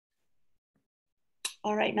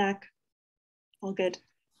All right, Mac. All good.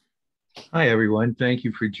 Hi, everyone. Thank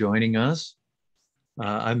you for joining us.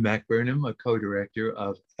 I'm Mac Burnham, a co-director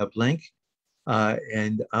of EpLink,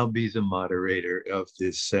 and I'll be the moderator of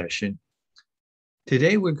this session.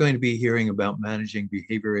 Today, we're going to be hearing about managing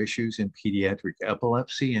behavior issues in pediatric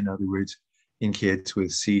epilepsy, in other words, in kids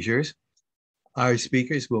with seizures. Our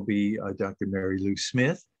speakers will be Dr. Mary Lou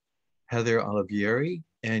Smith, Heather Olivieri,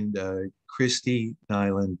 and Kristi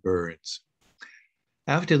Nylen-Burns.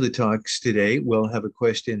 After the talks today, we'll have a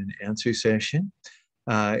question and answer session,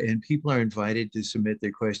 and people are invited to submit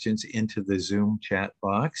their questions into the Zoom chat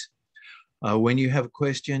box. When you have a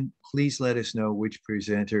question, please let us know which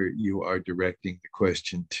presenter you are directing the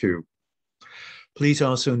question to. Please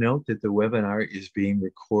also note that the webinar is being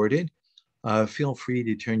recorded. Feel free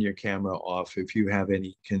to turn your camera off if you have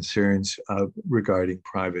any concerns regarding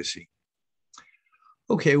privacy.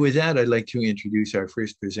 Okay, with that, I'd like to introduce our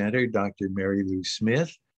first presenter, Dr. Mary Lou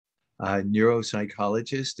Smith, a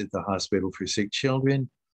neuropsychologist at the Hospital for Sick Children,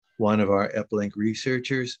 one of our EpLink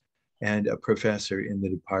researchers, and a professor in the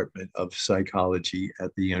Department of Psychology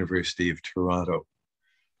at the University of Toronto.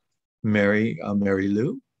 Mary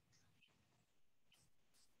Lou.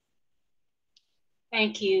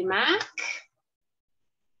 Thank you, Mac.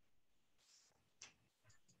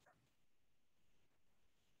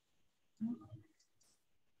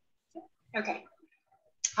 Okay.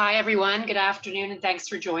 Hi, everyone. Good afternoon, and thanks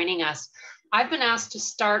for joining us. I've been asked to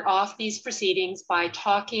start off these proceedings by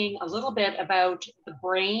talking a little bit about the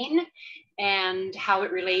brain and how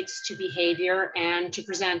it relates to behavior, and to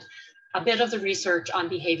present a bit of the research on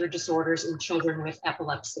behavior disorders in children with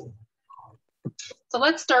epilepsy. So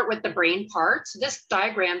let's start with the brain part. So this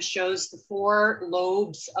diagram shows the 4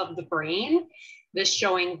 lobes of the brain. This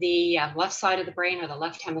showing the left side of the brain, or the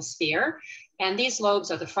left hemisphere. And these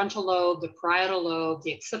lobes are the frontal lobe, the parietal lobe,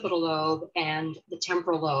 the occipital lobe, and the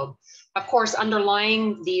temporal lobe. Of course,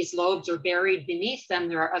 underlying these lobes, or buried beneath them,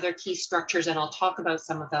 there are other key structures, and I'll talk about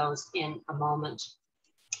some of those in a moment.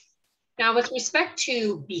 Now, with respect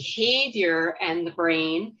to behavior and the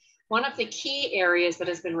brain, one of the key areas that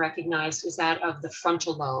has been recognized is that of the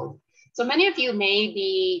frontal lobe. So many of you may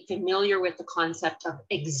be familiar with the concept of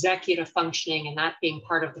executive functioning, and that being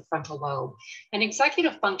part of the frontal lobe. And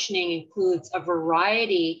executive functioning includes a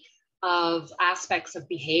variety of aspects of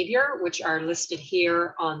behavior, which are listed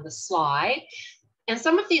here on the slide. And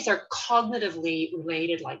some of these are cognitively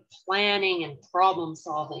related, like planning and problem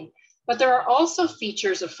solving. But there are also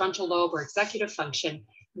features of frontal lobe or executive function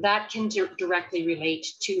that can directly relate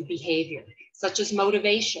to behavior, such as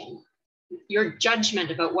motivation, your judgment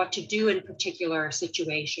about what to do in particular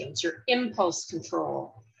situations, your impulse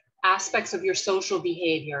control, aspects of your social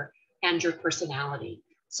behavior, and your personality.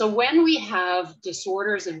 So when we have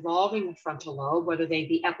disorders involving the frontal lobe, whether they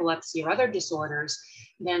be epilepsy or other disorders,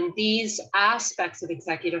 then these aspects of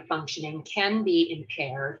executive functioning can be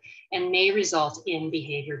impaired and may result in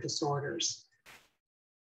behavior disorders.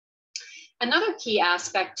 Another key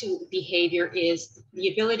aspect to behavior is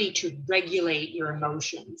the ability to regulate your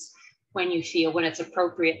emotions. When it's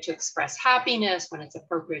appropriate to express happiness, when it's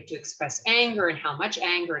appropriate to express anger, and how much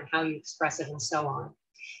anger, and how you express it, and so on.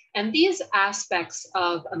 And these aspects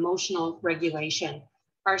of emotional regulation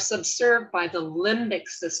are subserved by the limbic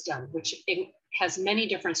system, which has many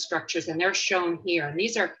different structures, and they're shown here. And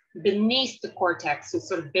these are beneath the cortex, so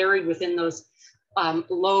sort of buried within those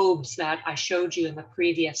lobes that I showed you in the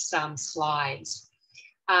previous slides.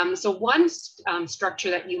 So one structure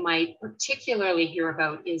that you might particularly hear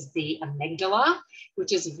about is the amygdala,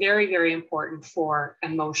 which is very, very important for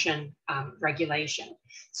emotion regulation.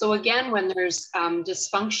 So again, when there's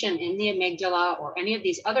dysfunction in the amygdala or any of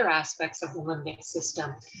these other aspects of the limbic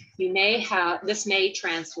system, this may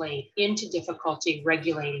translate into difficulty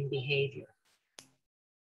regulating behavior.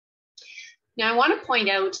 Now, I want to point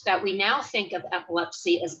out that we now think of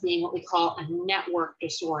epilepsy as being what we call a network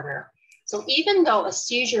disorder. So even though a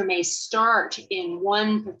seizure may start in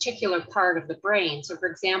one particular part of the brain, so for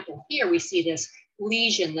example, here we see this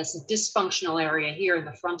lesion, this dysfunctional area here in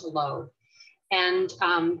the frontal lobe, and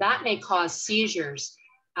that may cause seizures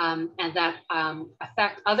and that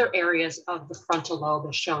affect other areas of the frontal lobe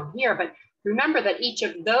as shown here. But remember that each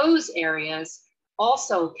of those areas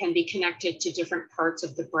also can be connected to different parts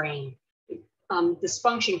of the brain.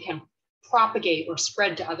 Dysfunction can propagate or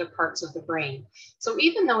spread to other parts of the brain. So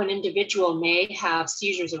even though an individual may have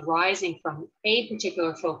seizures arising from a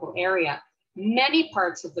particular focal area, many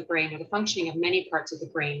parts of the brain, or the functioning of many parts of the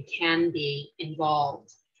brain, can be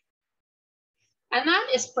involved. And that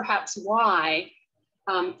is perhaps why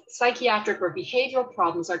psychiatric or behavioral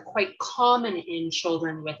problems are quite common in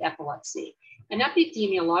children with epilepsy. And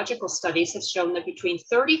epidemiological studies have shown that between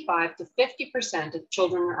 35 to 50% of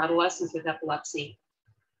children or adolescents with epilepsy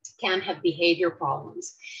can have behavior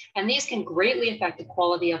problems. And these can greatly affect the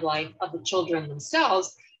quality of life of the children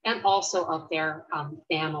themselves and also of their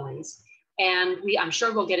families. And I'm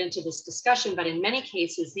sure we'll get into this discussion, but in many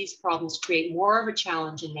cases, these problems create more of a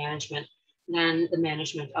challenge in management than the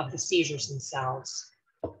management of the seizures themselves.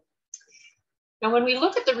 Now, when we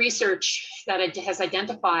look at the research that has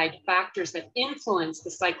identified factors that influence the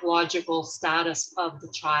psychological status of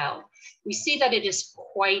the child, we see that it is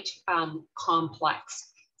quite complex.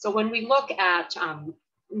 So when we look at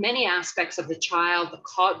many aspects of the child,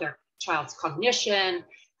 their child's cognition,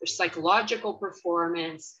 their psychological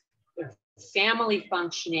performance, their family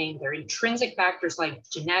functioning, their intrinsic factors like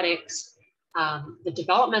genetics, the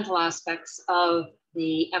developmental aspects of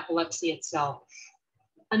the epilepsy itself,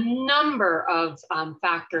 a number of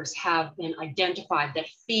factors have been identified that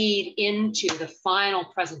feed into the final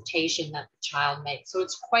presentation that the child makes. So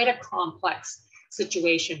it's quite a complex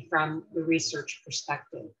situation from the research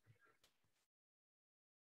perspective.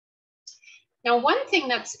 Now, one thing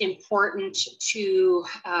that's important to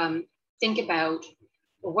think about,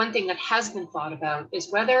 or one thing that has been thought about, is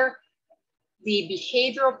whether the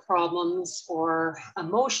behavioral problems or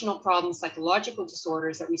emotional problems, psychological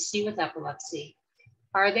disorders that we see with epilepsy,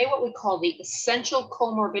 are they what we call the essential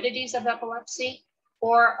comorbidities of epilepsy,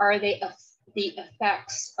 or are they the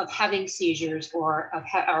effects of having seizures or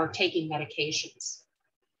taking medications?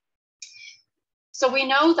 So we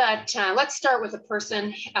know that, let's start with a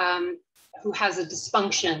person who has a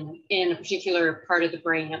dysfunction in a particular part of the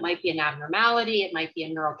brain. It might be an abnormality, it might be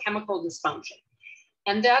a neurochemical dysfunction.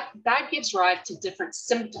 And that gives rise to different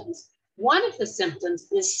symptoms. One of the symptoms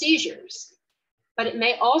is seizures, but it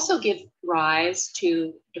may also give rise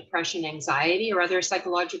to depression, anxiety, or other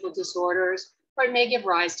psychological disorders, or it may give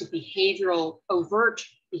rise to overt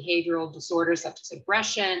behavioral disorders such as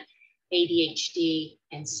aggression, ADHD,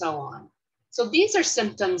 and so on. So these are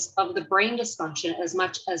symptoms of the brain dysfunction as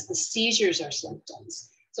much as the seizures are symptoms.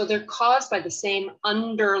 So they're caused by the same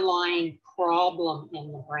underlying problem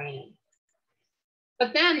in the brain.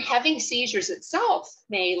 But then having seizures itself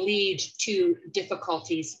may lead to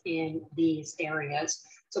difficulties in these areas.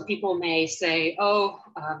 So people may say, oh,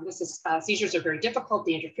 seizures are very difficult,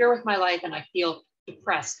 they interfere with my life, and I feel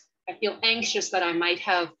depressed. I feel anxious that I might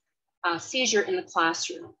have a seizure in the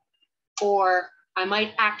classroom, or I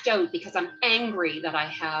might act out because I'm angry that I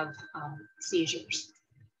have seizures.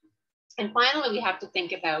 And finally, we have to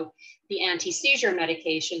think about the anti-seizure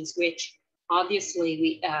medications, which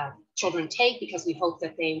obviously children take because we hope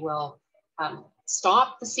that they will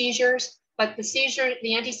stop the seizures, but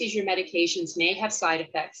the anti-seizure medications may have side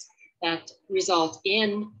effects that result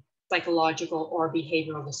in psychological or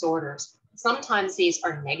behavioral disorders. Sometimes these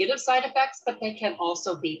are negative side effects, but they can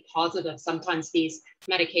also be positive. Sometimes these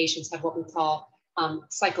medications have what we call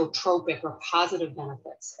psychotropic or positive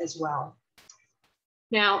benefits as well.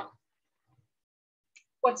 Now,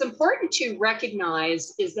 what's important to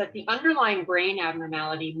recognize is that the underlying brain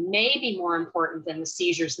abnormality may be more important than the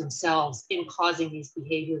seizures themselves in causing these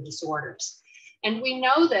behavior disorders. And we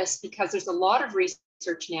know this because there's a lot of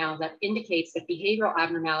research now that indicates that behavioral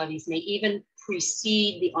abnormalities may even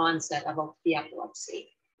precede the onset of the epilepsy,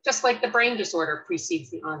 just like the brain disorder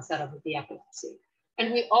precedes the onset of the epilepsy.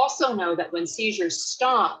 And we also know that when seizures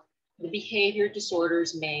stop, the behavior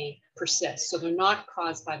disorders may persist. So they're not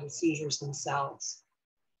caused by the seizures themselves.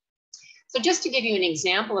 So just to give you an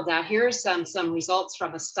example of that, here's some results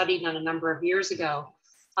from a study done a number of years ago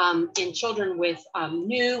in children with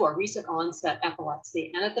new or recent onset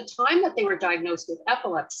epilepsy. And at the time that they were diagnosed with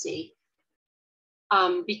epilepsy,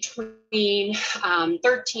 between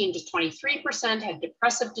 13 to 23% had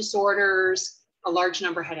depressive disorders, a large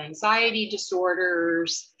number had anxiety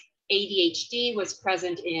disorders, ADHD was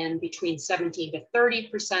present in between 17 to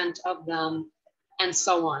 30% of them, and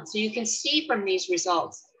so on. So you can see from these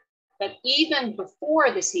results that even before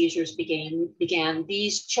the seizures began,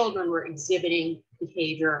 these children were exhibiting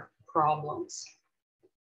behavior problems.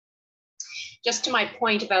 Just to my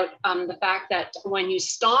point about the fact that when you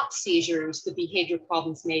stop seizures, the behavior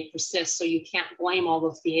problems may persist, so you can't blame all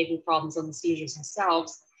those behavior problems on the seizures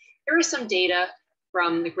themselves. Here is some data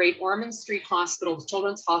from the Great Ormond Street Hospital, the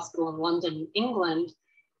Children's Hospital in London, England.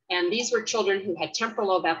 And these were children who had temporal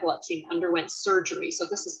lobe epilepsy and underwent surgery. So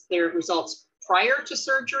this is their results prior to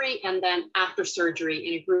surgery and then after surgery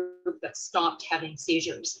in a group that stopped having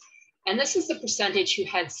seizures. And this is the percentage who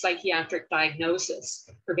had psychiatric diagnosis: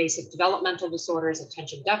 pervasive developmental disorders,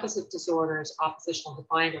 attention deficit disorders, oppositional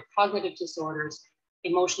defiant or cognitive disorders,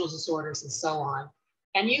 emotional disorders, and so on.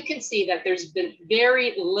 And you can see that there's been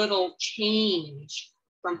very little change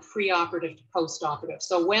from preoperative to postoperative.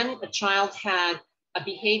 So when a child had a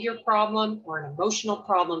behavior problem or an emotional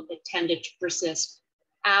problem, it tended to persist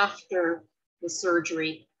after the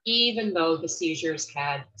surgery, even though the seizures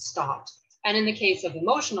had stopped. And in the case of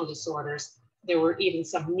emotional disorders, there were even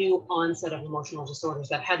some new onset of emotional disorders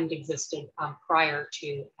that hadn't existed prior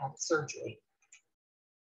to surgery.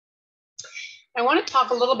 I want to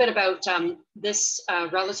talk a little bit about this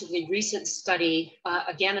relatively recent study,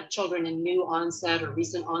 again, of children in new onset or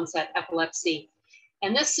recent onset epilepsy.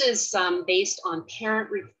 And this is based on parent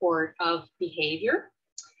report of behavior.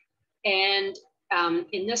 And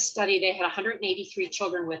in this study, they had 183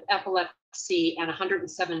 children with epilepsy and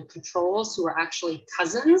 107 controls who were actually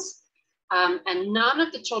cousins. And none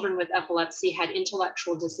of the children with epilepsy had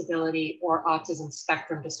intellectual disability or autism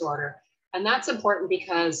spectrum disorder. And that's important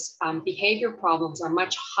because behavior problems are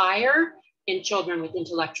much higher in children with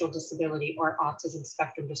intellectual disability or autism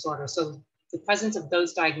spectrum disorder. So the presence of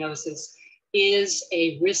those diagnoses is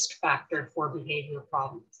a risk factor for behavior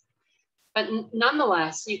problems. But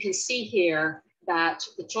nonetheless, you can see here that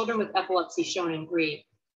the children with epilepsy shown in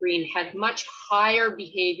green had much higher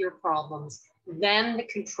behavior problems than the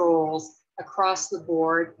controls across the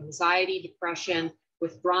board: anxiety, depression,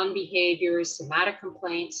 withdrawn behaviors, somatic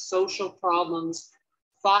complaints, social problems,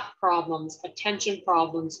 thought problems, attention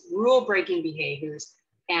problems, rule-breaking behaviors,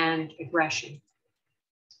 and aggression.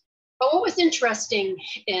 But what was interesting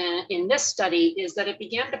in this study is that it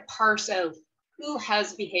began to parse out who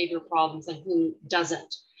has behavior problems and who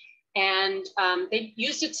doesn't. And they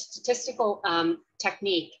used a statistical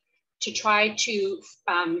technique to try to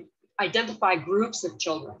identify groups of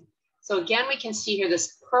children. So again, we can see here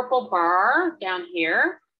this purple bar down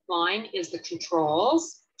here line is the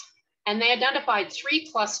controls. And they identified 3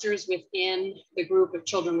 clusters within the group of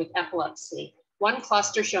children with epilepsy. One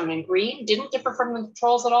cluster shown in green didn't differ from the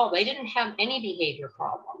controls at all. They didn't have any behavior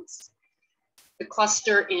problems. The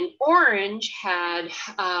cluster in orange had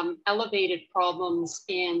elevated problems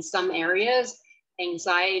in some areas: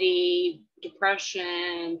 anxiety,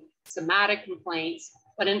 depression, somatic complaints.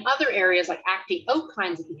 But in other areas, like acting out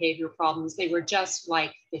kinds of behavior problems, they were just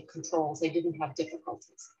like the controls. They didn't have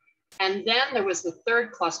difficulties. And then there was the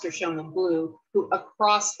third cluster shown in blue, who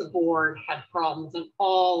across the board had problems in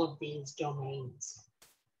all of these domains.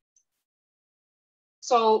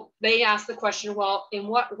 So they asked the question, well, in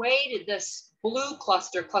what way did this blue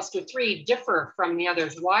cluster, cluster 3, differ from the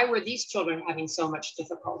others? Why were these children having so much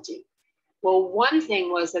difficulty? Well, one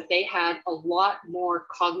thing was that they had a lot more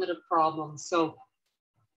cognitive problems. So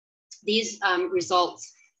these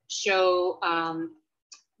results show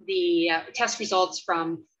the test results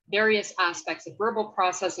from various aspects of verbal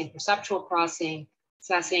processing, perceptual processing,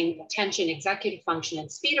 attention, executive function,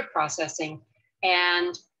 and speed of processing.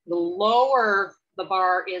 And the lower the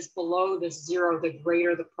bar is below the 0, the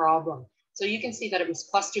greater the problem. So you can see that it was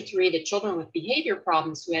cluster 3, the children with behavior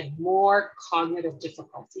problems, who had more cognitive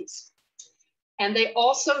difficulties. And they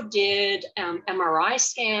also did MRI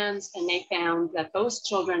scans, and they found that those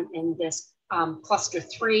children in this cluster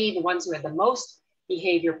 3, the ones who had the most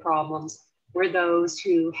behavior problems, were those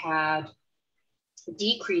who had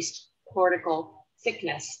decreased cortical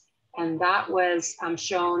thickness. And that was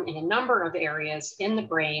shown in a number of areas in the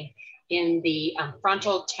brain, in the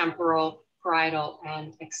frontal, temporal, parietal,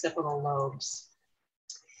 and occipital lobes.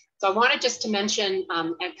 So I wanted just to mention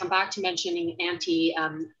and come back to mentioning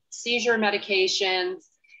anti-seizure medications.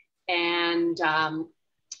 And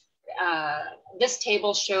this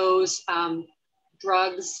table shows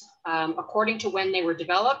drugs according to when they were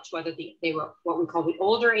developed, whether they were what we call the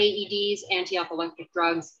older AEDs, anti-epileptic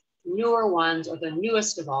drugs, newer ones, or the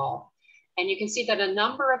newest of all. And you can see that a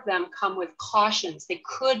number of them come with cautions. They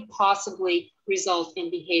could possibly result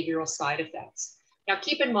in behavioral side effects. Now,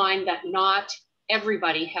 keep in mind that not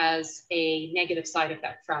everybody has a negative side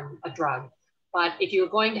effect from a drug, but if you're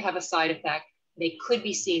going to have a side effect, they could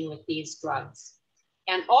be seen with these drugs.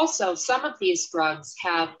 And also, some of these drugs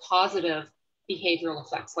have positive behavioral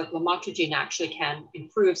effects, like lamotrigine actually can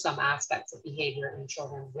improve some aspects of behavior in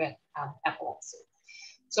children with epilepsy.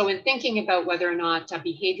 So in thinking about whether or not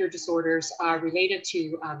behavior disorders are related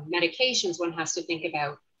to medications, one has to think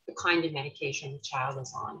about the kind of medication the child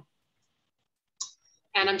is on.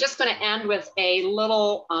 And I'm just going to end with a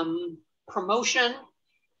little promotion.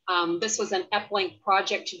 This was an EpLink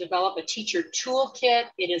project to develop a teacher toolkit.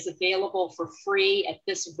 It is available for free at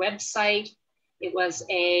this website. It was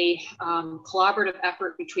a collaborative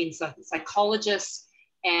effort between psychologists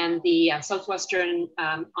and the Southwestern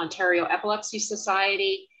Ontario Epilepsy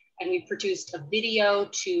Society. and we produced a video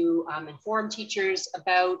to inform teachers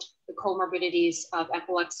about the comorbidities of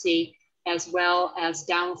epilepsy, as well as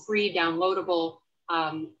free downloadable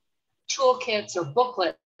toolkits or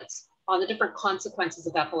booklets on the different consequences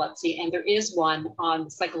of epilepsy. And there is one on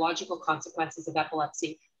the psychological consequences of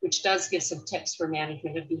epilepsy, which does give some tips for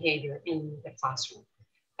management of behavior in the classroom.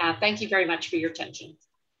 Thank you very much for your attention.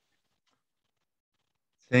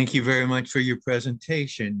 Thank you very much for your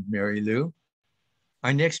presentation, Mary Lou.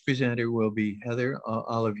 Our next presenter will be Heather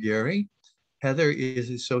Olivieri. Heather is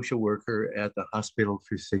a social worker at the Hospital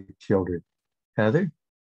for Sick Children. Heather?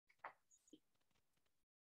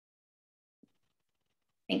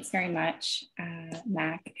 Thanks very much,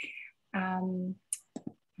 Mac. I'm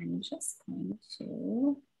just going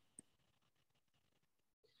to...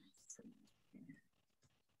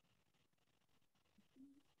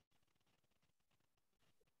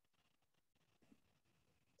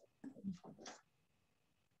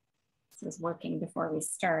 This was working before we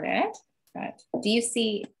started, but do you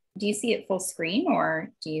see it full screen,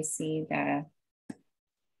 or do you see the...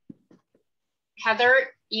 Heather,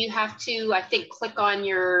 you have to, I think, click on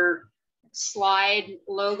your slide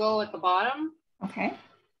logo at the bottom. Okay.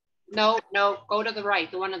 No, go to the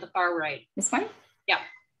right, the one at the far right. This one? Yeah.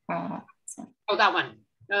 This one. Oh, that one.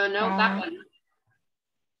 No, that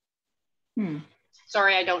one.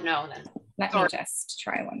 Sorry, I don't know then. Let me just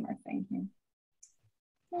try one more thing here.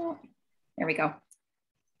 Oh, there we go.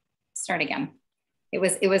 Start again. It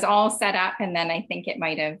was all set up, and then I think it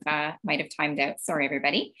might have timed out. Sorry,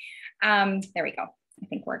 everybody. There we go. I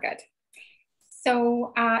think we're good.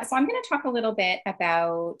 So I'm going to talk a little bit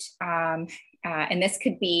about, and this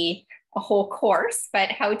could be a whole course,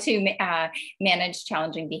 but how to manage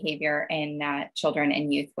challenging behavior in children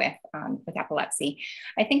and youth with epilepsy.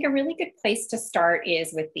 I think a really good place to start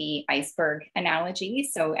is with the iceberg analogy.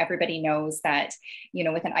 So everybody knows that, you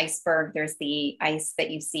know, with an iceberg, there's the ice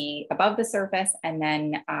that you see above the surface, and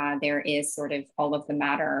then there is sort of all of the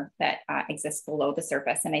matter that exists below the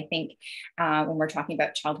surface. And I think when we're talking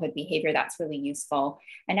about childhood behavior, that's really useful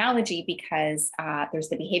analogy, because there's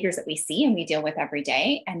the behaviors that we see and we deal with every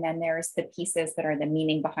day, and then there's the pieces that are the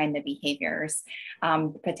meaning behind the behaviors,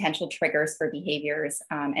 potential triggers for behaviors,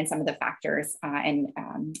 and some of the factors.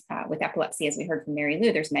 With epilepsy, as we heard from Mary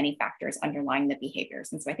Lou, there's many factors underlying the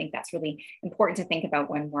behaviors. And so I think that's really important to think about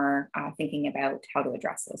when we're thinking about how to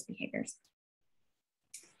address those behaviors.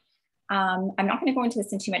 I'm not going to go into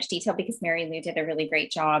this in too much detail because Mary Lou did a really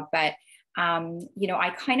great job, but you know,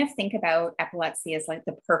 I kind of think about epilepsy as like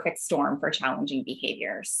the perfect storm for challenging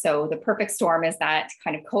behavior. So the perfect storm is that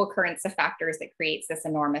kind of co-occurrence of factors that creates this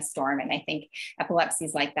enormous storm. And I think epilepsy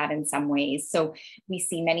is like that in some ways. So we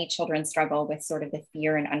see many children struggle with sort of the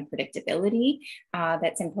fear and unpredictability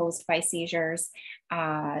that's imposed by seizures,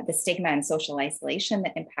 the stigma and social isolation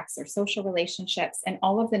that impacts their social relationships, and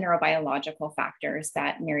all of the neurobiological factors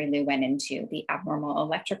that Mary Lou went into, the abnormal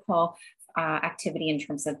electrical activity in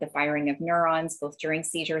terms of the firing of neurons, both during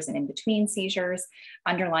seizures and in between seizures,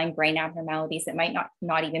 underlying brain abnormalities that might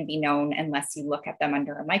not even be known unless you look at them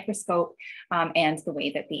under a microscope, and the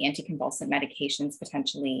way that the anticonvulsant medications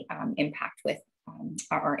potentially impact with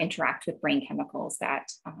or interact with brain chemicals that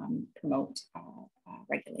promote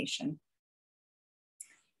regulation.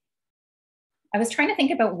 I was trying to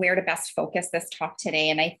think about where to best focus this talk today.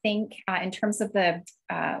 And I think in terms of the,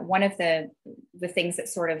 one of the things that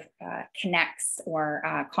sort of connects or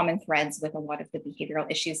common threads with a lot of the behavioral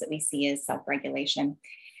issues that we see is self-regulation.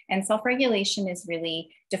 And self-regulation is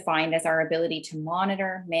really defined as our ability to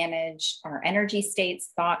monitor, manage our energy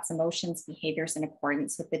states, thoughts, emotions, behaviors in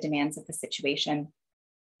accordance with the demands of the situation.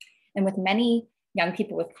 And with many young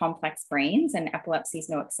people with complex brains, and epilepsy is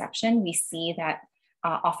no exception, we see that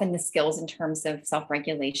often the skills in terms of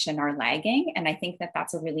self-regulation are lagging. And I think that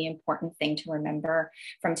that's a really important thing to remember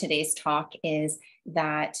from today's talk, is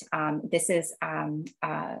that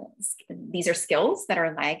these are skills that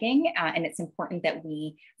are lagging, and it's important that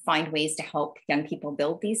we find ways to help young people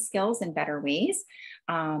build these skills in better ways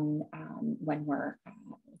when we're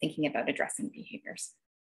thinking about addressing behaviors.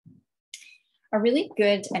 A really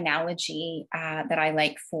good analogy that I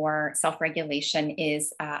like for self-regulation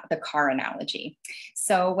is the car analogy.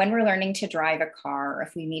 So when we're learning to drive a car,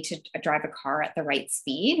 if we need to drive a car at the right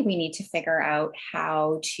speed, we need to figure out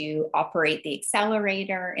how to operate the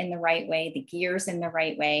accelerator in the right way, the gears in the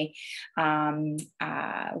right way,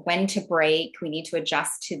 when to brake. We need to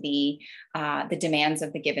adjust to the demands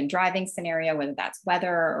of the given driving scenario, whether that's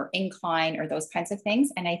weather or incline or those kinds of things.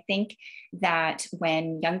 And I think that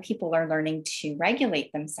when young people are learning to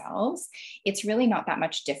regulate themselves, it's really not that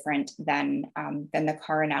much different than the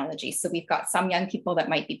car analogy. So we've got some young people that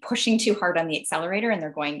might be pushing too hard on the accelerator and they're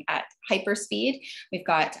going at hyper speed. We've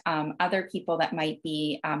got other people that might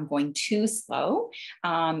be going too slow,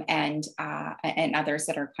 and others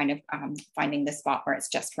that are kind of finding the spot where it's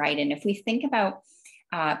just right. And if we think about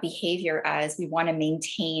behavior as we want to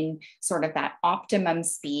maintain sort of that optimum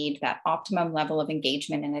speed, that optimum level of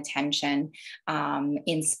engagement and attention,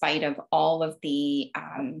 in spite of all of the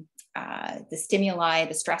stimuli,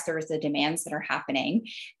 the stressors, the demands that are happening,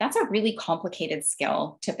 that's a really complicated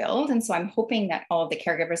skill to build. And so I'm hoping that all of the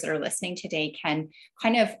caregivers that are listening today can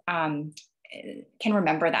kind of can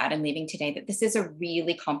remember that and leaving today, that this is a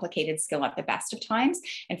really complicated skill at the best of times.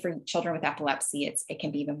 And for children with epilepsy, it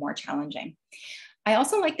can be even more challenging. I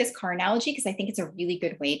also like this car analogy because I think it's a really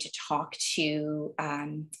good way to talk to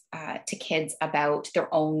kids about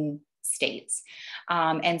their own states.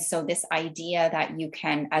 And so this idea that you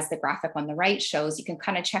can, as the graphic on the right shows, you can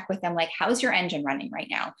kind of check with them, like, how's your engine running right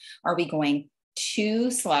now? Are we going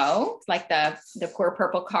too slow, like the poor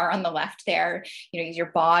purple car on the left there? You know, is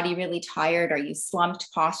your body really tired? Are you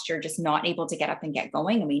slumped posture, just not able to get up and get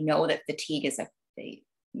going? And we know that fatigue is a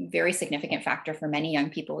very significant factor for many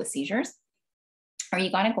young people with seizures. Are you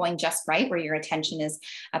kind of going just right, where your attention is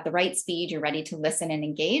at the right speed, you're ready to listen and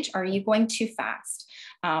engage? Are you going too fast,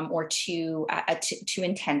 or too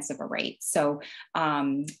intense of a rate? So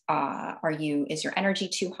is your energy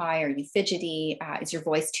too high? Are you fidgety? Is your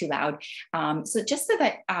voice too loud? So just so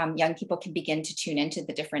that young people can begin to tune into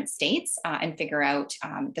the different states and figure out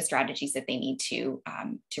the strategies that they need to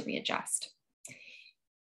readjust.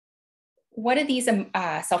 What do these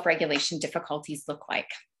self-regulation difficulties look like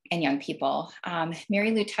in young people?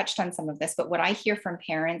 Mary Lou touched on some of this, but what I hear from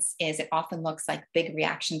parents is it often looks like big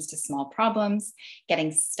reactions to small problems,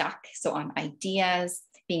 getting stuck, so on ideas,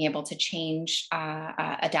 being able to change,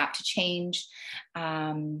 adapt to change,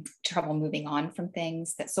 trouble moving on from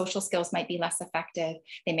things, that social skills might be less effective.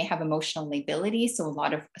 They may have emotional lability, so a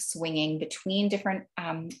lot of swinging between different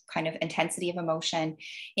kind of intensity of emotion,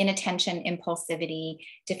 inattention, impulsivity,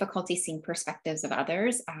 difficulty seeing perspectives of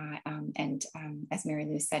others, and as Mary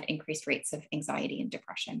Lou said, increased rates of anxiety and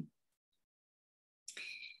depression.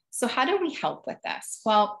 So how do we help with this?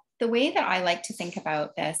 Well, the way that I like to think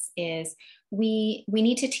about this is we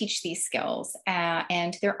need to teach these skills,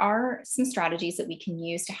 and there are some strategies that we can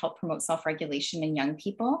use to help promote self-regulation in young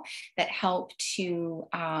people that help to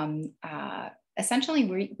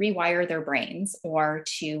essentially rewire their brains, or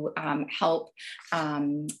to help,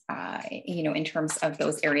 in terms of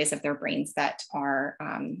those areas of their brains that are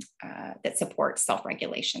that support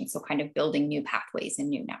self-regulation. So kind of building new pathways and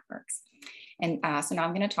new networks. And so now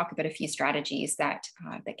I'm going to talk about a few strategies that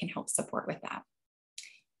can help support with that.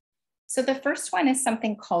 So the first one is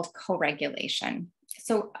something called co-regulation.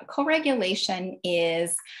 So co-regulation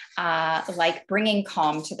is like bringing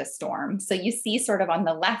calm to the storm. So you see sort of on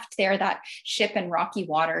the left there, that ship in rocky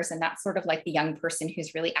waters, and that's sort of like the young person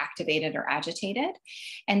who's really activated or agitated.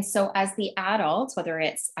 And so as the adults, whether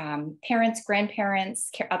it's parents,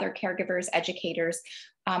 grandparents, other caregivers, educators,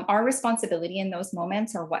 our responsibility in those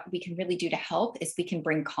moments, or what we can really do to help, is we can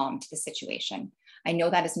bring calm to the situation. I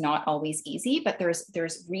know that is not always easy, but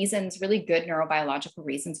there's reasons, really good neurobiological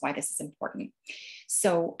reasons why this is important.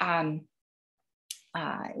 So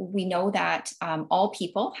we know that all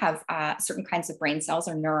people have certain kinds of brain cells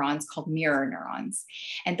or neurons called mirror neurons.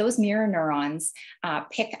 And those mirror neurons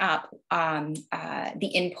pick up the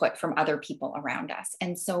input from other people around us.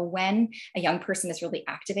 And so when a young person is really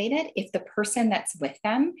activated, if the person that's with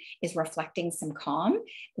them is reflecting some calm,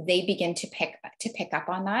 they begin to pick up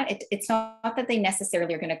on that. It's not that they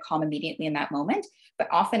necessarily are going to calm immediately in that moment, but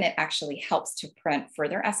often it actually helps to prevent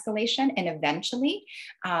further escalation. And eventually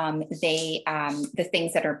the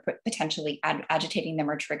things that are potentially agitating them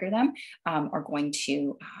or trigger them are going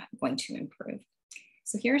to improve.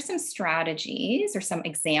 So here are some strategies or some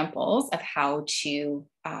examples of how to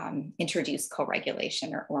introduce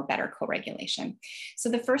co-regulation or better co-regulation. So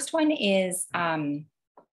the first one is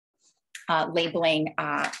labeling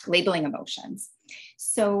emotions.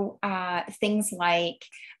 So things like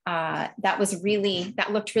that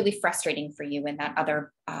looked really frustrating for you, and that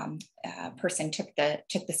other person took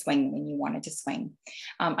the swing when you wanted to swing.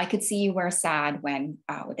 I could see you were sad when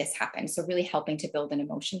this happened. So really helping to build an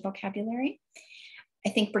emotion vocabulary. I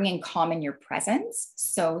think bringing calm in your presence.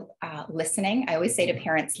 So listening. I always say to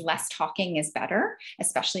parents, less talking is better,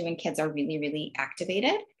 especially when kids are really, really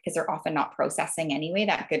activated, because they're often not processing anyway.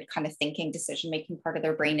 That good kind of thinking, decision-making part of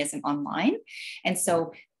their brain isn't online. And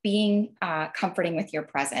so being comforting with your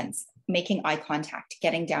presence, making eye contact,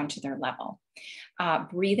 getting down to their level.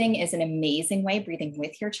 Breathing is an amazing way. Breathing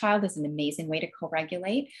with your child is an amazing way to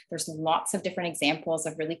co-regulate. There's lots of different examples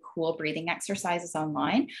of really cool breathing exercises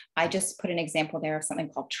online. I just put an example there of something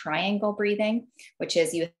called triangle breathing, which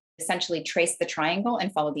is you essentially trace the triangle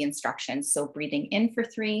and follow the instructions. So breathing in for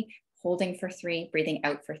 3, holding for 3, breathing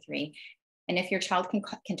out for 3. And if your child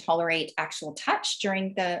can tolerate actual touch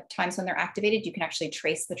during the times when they're activated, you can actually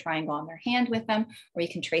trace the triangle on their hand with them, or you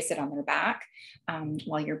can trace it on their back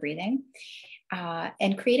while you're breathing.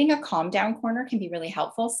 And creating a calm down corner can be really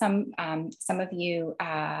helpful. Some of you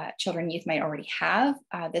children and youth might already have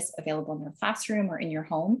this available in their classroom or in your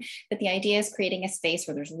home, but the idea is creating a space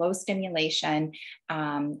where there's low stimulation,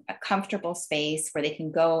 a comfortable space where they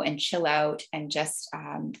can go and chill out and just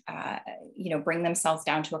bring themselves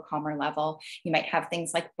down to a calmer level. You might have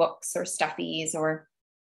things like books or stuffies or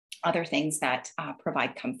other things that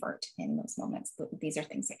provide comfort in those moments. These are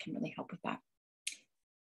things that can really help with that.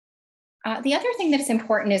 The other thing that is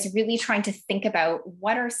important is really trying to think about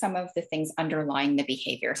what are some of the things underlying the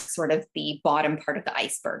behavior, sort of the bottom part of the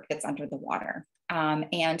iceberg that's under the water.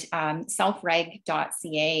 Selfreg.ca,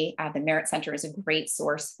 the Merit Center, is a great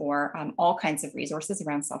source for all kinds of resources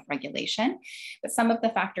around self-regulation. But some of the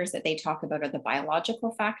factors that they talk about are the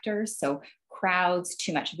biological factors. So crowds,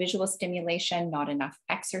 too much visual stimulation, not enough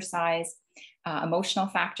exercise, emotional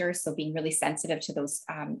factors. So being really sensitive to those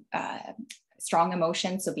strong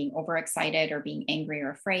emotions, so being overexcited or being angry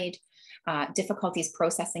or afraid, difficulties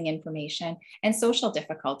processing information, and social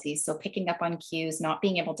difficulties, so picking up on cues, not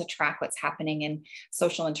being able to track what's happening in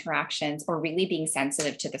social interactions, or really being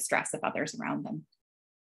sensitive to the stress of others around them.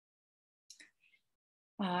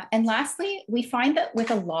 And lastly, we find that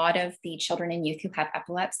with a lot of the children and youth who have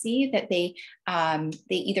epilepsy, that they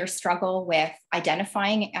either struggle with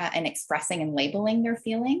identifying and expressing and labeling their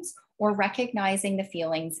feelings, or recognizing the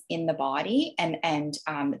feelings in the body and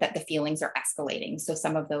that the feelings are escalating. So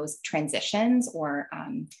some of those transitions or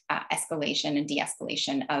escalation and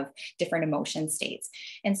de-escalation of different emotion states.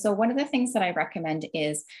 And so one of the things that I recommend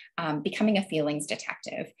is becoming a feelings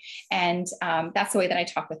detective. And that's the way that I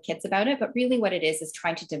talk with kids about it. But really what it is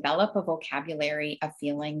trying to develop a vocabulary of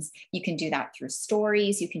feelings. You can do that through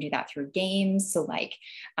stories. You can do that through games. So like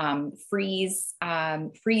freeze,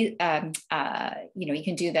 you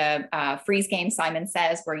can do the freeze game, Simon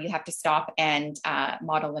Says, where you have to stop and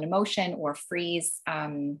model an emotion, or freeze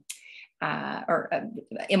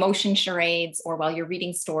emotion charades, or while you're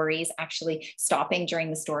reading stories, actually stopping during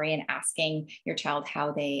the story and asking your child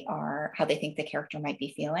how they think the character might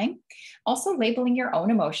be feeling. Also labeling your own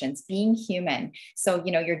emotions, being human. So,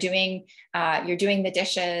 you're doing the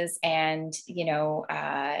dishes and,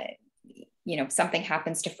 something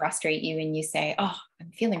happens to frustrate you and you say, oh,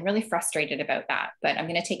 I'm feeling really frustrated about that, but I'm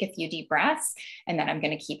going to take a few deep breaths and then I'm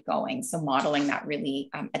going to keep going. So modeling that really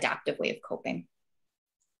adaptive way of coping.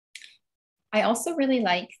 I also really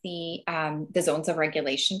like the Zones of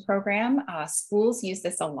Regulation program. Schools use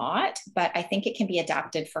this a lot, but I think it can be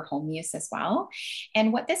adapted for home use as well.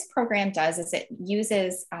 And what this program does is it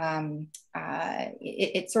uses,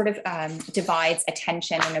 it sort of divides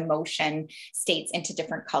attention and emotion states into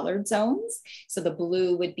different colored zones. So the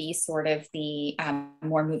blue would be sort of the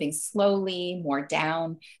more moving slowly, more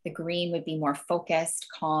down. The green would be more focused,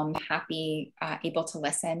 calm, happy, able to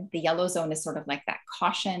listen. The yellow zone is sort of like that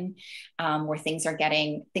caution, where things are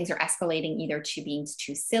escalating either to being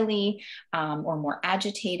too silly or more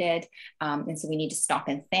agitated. And so we need to stop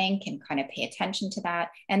and think and kind of pay attention to that.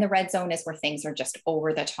 And the red zone is where things are just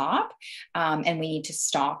over the top. And we need to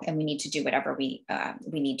stop and we need to do whatever we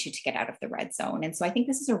need to get out of the red zone. And so I think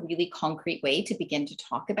this is a really concrete way to begin to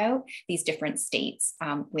talk about these different states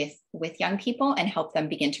with young people and help them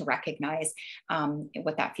begin to recognize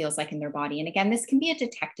what that feels like in their body. And again, this can be a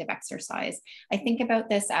detective exercise. I think about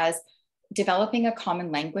this as developing a common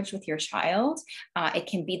language with your child. It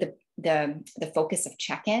can be the focus of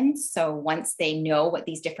check-ins. So once they know what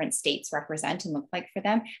these different states represent and look like for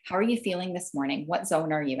them, how are you feeling this morning? What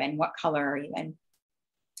zone are you in? What color are you in?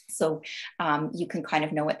 So you can kind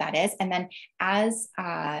of know what that is. And then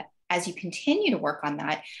as you continue to work on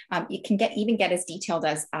that, you can even get as detailed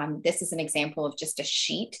as this is an example of just a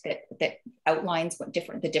sheet that outlines what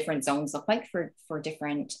the different zones look like for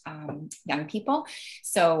different young people.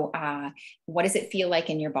 So what does it feel like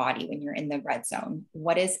in your body when you're in the red zone?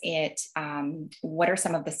 What is it? What are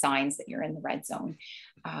some of the signs that you're in the red zone?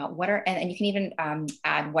 And you can even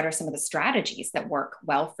add what are some of the strategies that work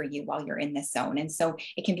well for you while you're in this zone. And so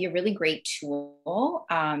it can be a really great tool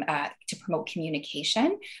to promote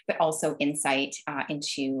communication, but also insight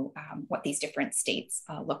into what these different states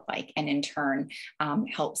look like, and in turn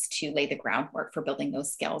helps to lay the groundwork groundwork for building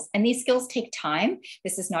those skills. And these skills take time.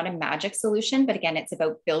 This is not a magic solution, but again, it's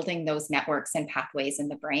about building those networks and pathways in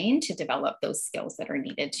the brain to develop those skills that are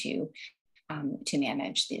needed to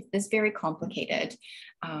manage this very complicated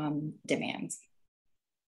demands.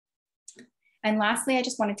 And lastly, I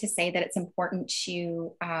just wanted to say that it's important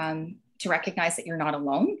to recognize that you're not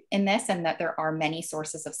alone in this, and that there are many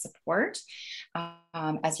sources of support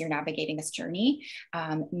as you're navigating this journey.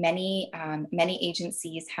 Many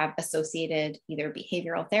agencies have associated either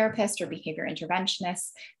behavioral therapists or behavior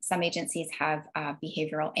interventionists. Some agencies have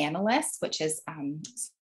behavioral analysts, which is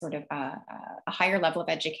sort of a higher level of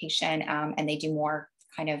education, and they do more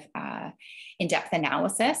kind of in-depth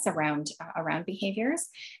analysis around behaviors.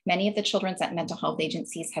 Many of the children's mental health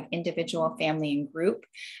agencies have individual, family, and group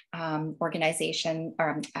organization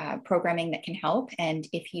or programming that can help. And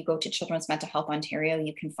if you go to Children's Mental Health Ontario,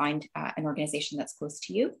 you can find an organization that's close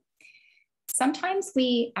to you. Sometimes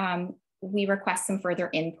we request some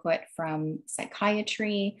further input from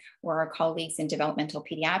psychiatry or our colleagues in developmental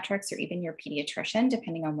pediatrics, or even your pediatrician,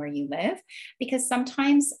 depending on where you live, because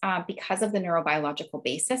sometimes because of the neurobiological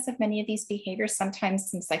basis of many of these behaviors,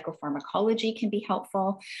 sometimes some psychopharmacology can be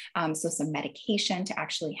helpful. So some medication to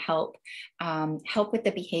actually help with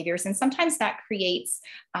the behaviors. And sometimes that creates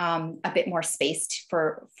a bit more space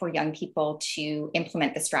for young people to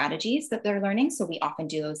implement the strategies that they're learning. So we often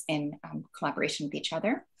do those in collaboration with each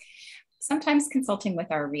other. Sometimes consulting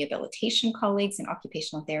with our rehabilitation colleagues in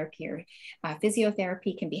occupational therapy or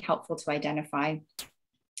physiotherapy can be helpful to identify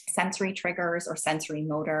sensory triggers or sensory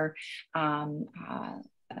motor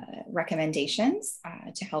recommendations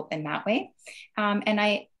to help in that way. And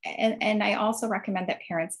I also recommend that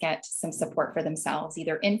parents get some support for themselves,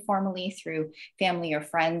 either informally through family or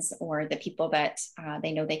friends or the people that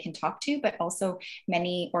they know they can talk to, but also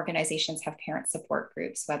many organizations have parent support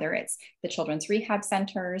groups, whether it's the children's rehab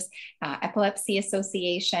centers, epilepsy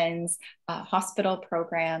associations, hospital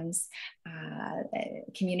programs,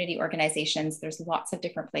 community organizations. There's lots of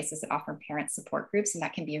different places that offer parent support groups, and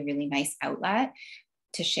that can be a really nice outlet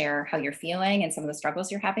to share how you're feeling and some of the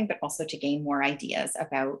struggles you're having, but also to gain more ideas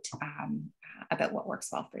about what works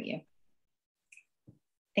well for you.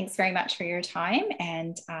 Thanks very much for your time,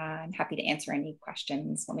 and I'm happy to answer any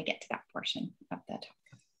questions when we get to that portion of the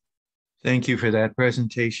talk. Thank you for that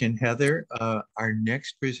presentation, Heather. Our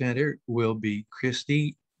next presenter will be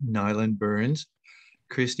Kristi Nylen-Burns.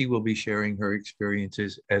 Kristi will be sharing her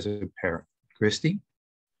experiences as a parent. Kristi?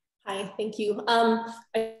 Hi, thank you.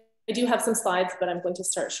 I do have some slides, but I'm going to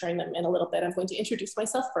start sharing them in a little bit. I'm going to introduce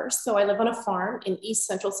myself first. So I live on a farm in East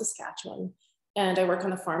Central Saskatchewan, and I work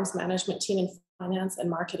on the farm's management team in finance and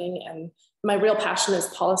marketing. And my real passion is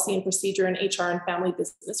policy and procedure and HR and family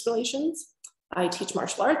business relations. I teach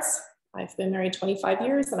martial arts. I've been married 25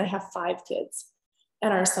 years and I have 5 kids.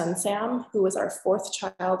 And our son, Sam, who was our 4th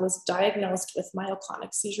child, was diagnosed with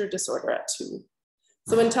myoclonic seizure disorder at 2.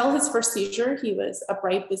 So until his first seizure, he was a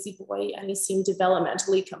bright, busy boy, and he seemed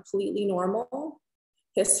developmentally completely normal.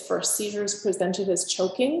 His first seizures presented as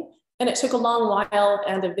choking, and it took a long while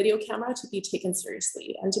and a video camera to be taken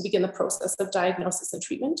seriously and to begin the process of diagnosis and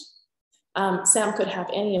treatment. Sam could have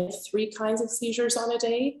any of 3 kinds of seizures on a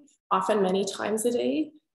day, often many times a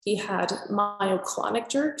day. He had myoclonic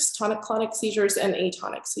jerks, tonic-clonic seizures, and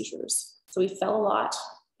atonic seizures. So he fell a lot.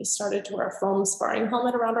 We started to wear a foam sparring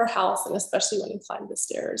helmet around our house, and especially when he climbed the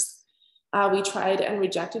stairs. We tried and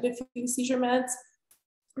rejected a few seizure meds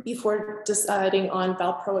before deciding on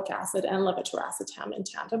valproic acid and levetiracetam in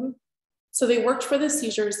tandem. So they worked for the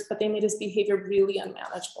seizures, but they made his behavior really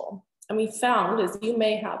unmanageable. And we found, as you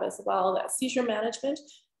may have as well, that seizure management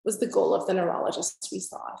was the goal of the neurologists we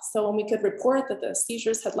saw. So when we could report that the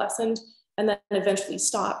seizures had lessened and then eventually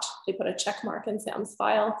stopped, they put a check mark in Sam's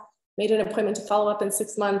file, made an appointment to follow up in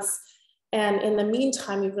 6 months. And in the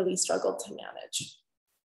meantime, we really struggled to manage.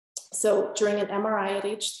 So during an MRI at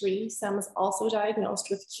age 3, Sam was also diagnosed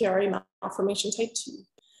with Chiari malformation type 2.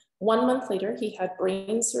 1 month later, he had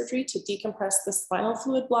brain surgery to decompress the spinal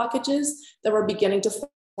fluid blockages that were beginning to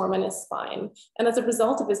form in his spine. And as a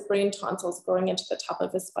result of his brain tonsils growing into the top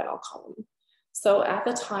of his spinal column. So at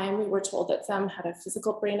the time, we were told that Sam had a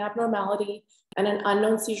physical brain abnormality and an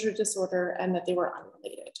unknown seizure disorder, and that they were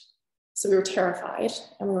unrelated. So we were terrified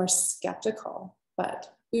and we were skeptical,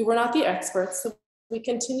 but we were not the experts. So we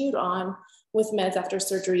continued on with meds after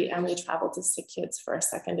surgery, and we traveled to SickKids for a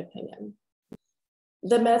second opinion.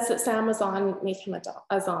 The meds that Sam was on made him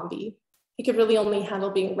a zombie. He could really only handle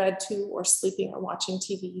being read to or sleeping or watching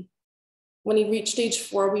TV. When he reached age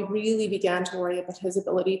 4, we really began to worry about his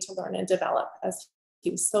ability to learn and develop, as he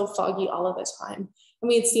was so foggy all of the time. And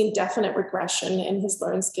we had seen definite regression in his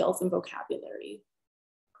learned skills and vocabulary.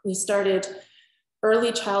 We started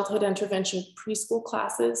early childhood intervention preschool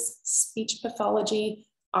classes, speech pathology,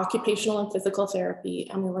 occupational and physical therapy,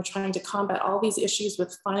 and we were trying to combat all these issues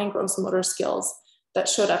with fine and gross motor skills that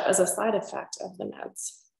showed up as a side effect of the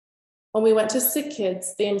meds. When we went to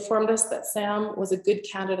SickKids, they informed us that Sam was a good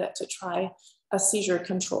candidate to try a seizure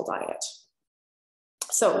control diet.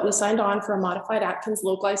 So we signed on for a modified Atkins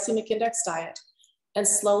low glycemic index diet and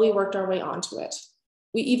slowly worked our way onto it.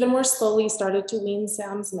 We even more slowly started to wean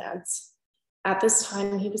Sam's meds. At this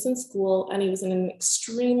time, he was in school and he was in an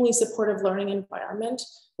extremely supportive learning environment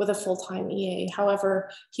with a full-time EA.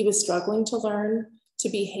 However, he was struggling to learn, to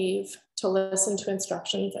behave, to listen to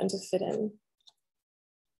instructions, and to fit in.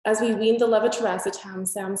 As we weaned the levetiracetam,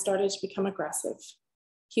 Sam started to become aggressive.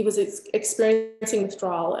 He was experiencing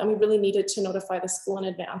withdrawal, and we really needed to notify the school in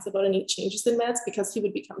advance about any changes in meds because he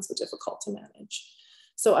would become so difficult to manage.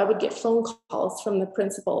 So I would get phone calls from the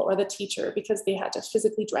principal or the teacher because they had to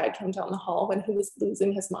physically drag him down the hall when he was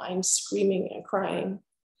losing his mind, screaming and crying.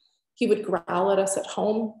 He would growl at us at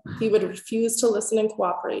home. He would refuse to listen and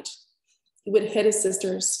cooperate. He would hit his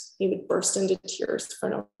sisters. He would burst into tears for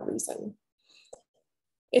no reason.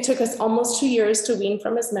 It took us almost 2 years to wean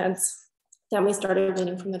from his meds. Then we started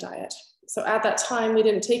weaning from the diet. So at that time, we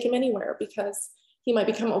didn't take him anywhere because he might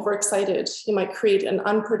become overexcited. He might create an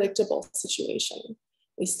unpredictable situation.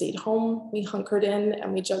 We stayed home, we hunkered in,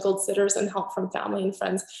 and we juggled sitters and help from family and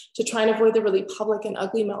friends to try and avoid the really public and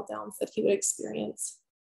ugly meltdowns that he would experience.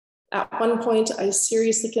 At one point, I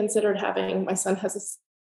seriously considered having my son has a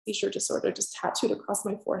seizure disorder just tattooed across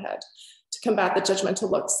my forehead to combat the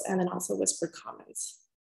judgmental looks and then also whispered comments.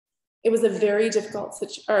 It was a very difficult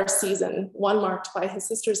season, one marked by his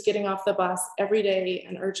sisters getting off the bus every day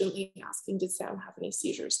and urgently asking, did Sam have any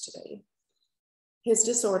seizures today? His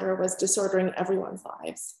disorder was disordering everyone's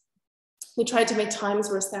lives. We tried to make times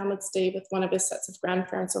where Sam would stay with one of his sets of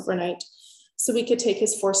grandparents overnight so we could take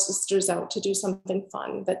his 4 sisters out to do something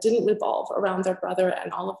fun that didn't revolve around their brother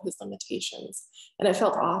and all of his limitations. And it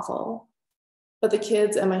felt awful, but the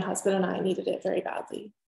kids and my husband and I needed it very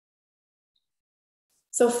badly.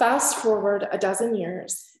 So fast forward a dozen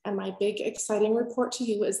years, and my big exciting report to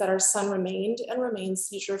you is that our son remained and remains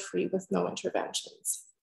seizure-free with no interventions.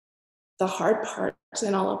 The hard part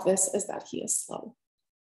in all of this is that he is slow.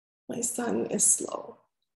 My son is slow.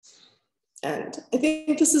 And I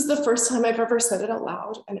think this is the first time I've ever said it out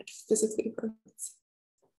loud, and it physically hurts.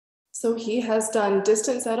 So he has done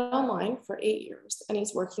distance ed online for 8 years, and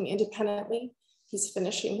he's working independently. He's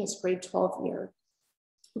finishing his grade 12 year,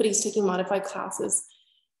 but he's taking modified classes,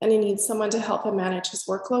 and he needs someone to help him manage his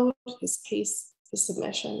workload, his pace, his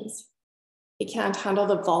submissions. He can't handle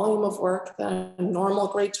the volume of work that a normal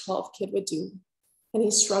grade 12 kid would do, and he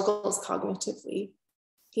struggles cognitively.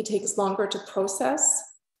 He takes longer to process.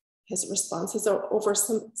 His responses are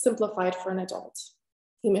oversimplified for an adult.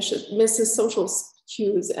 He misses social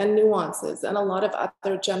cues and nuances and a lot of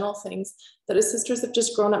other general things that his sisters have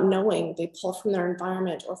just grown up knowing they pull from their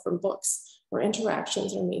environment or from books or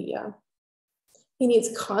interactions or media. He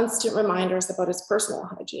needs constant reminders about his personal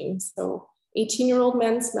hygiene. So 18-year-old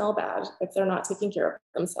men smell bad if they're not taking care of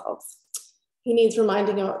themselves. He needs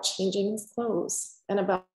reminding about changing his clothes and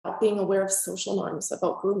about being aware of social norms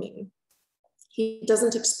about grooming. He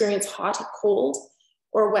doesn't experience hot, cold,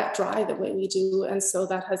 or wet, dry the way we do. And so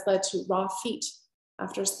that has led to raw feet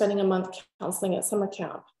after spending a month counseling at summer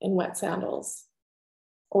camp in wet sandals,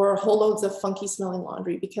 or whole loads of funky smelling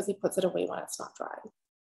laundry because he puts it away when it's not dry.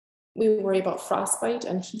 We worry about frostbite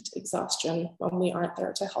and heat exhaustion when we aren't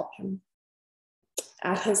there to help him.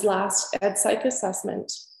 At his last EdPsych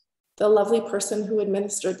assessment, the lovely person who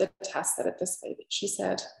administered the test said it this way. She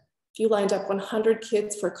said, if you lined up 100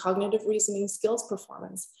 kids for cognitive reasoning skills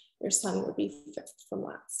performance, your son would be 5th from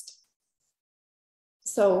last.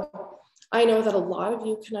 So I know that a lot of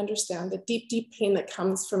you can understand the deep, deep pain that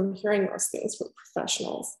comes from hearing those things from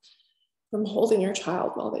professionals, from holding your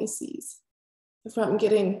child while they seize, from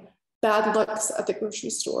getting bad looks at the grocery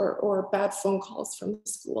store or bad phone calls from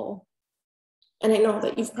the school. And I know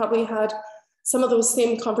that you've probably had some of those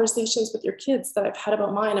same conversations with your kids that I've had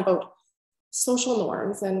about mine, about social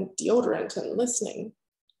norms and deodorant and listening.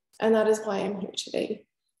 And that is why I'm here today,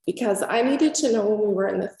 because I needed to know when we were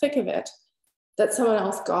in the thick of it that someone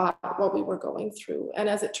else got what we were going through. And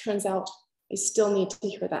as it turns out, I still need to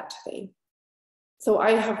hear that today. So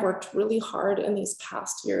I have worked really hard in these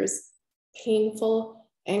past years, painful,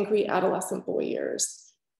 angry adolescent boy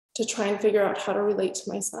years, to try and figure out how to relate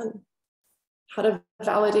to my son, how to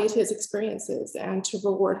validate his experiences and to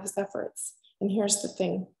reward his efforts. And here's the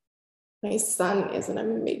thing. My son is an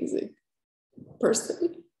amazing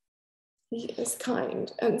person. He is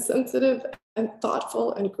kind and sensitive and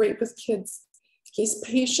thoughtful and great with kids. He's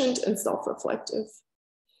patient and self-reflective.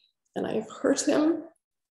 And I've hurt him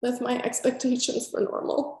with my expectations for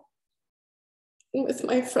normal, and with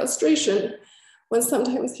my frustration when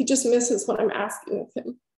sometimes he just misses what I'm asking of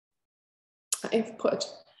him. I've put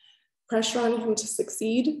pressure on him to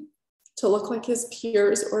succeed, to look like his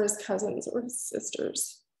peers or his cousins or his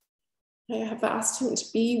sisters. I have asked him to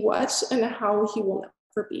be what and how he will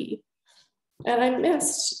never be. And I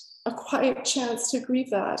missed a quiet chance to grieve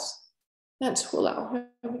that and to allow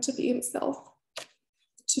him to be himself,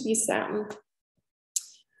 to be Sam.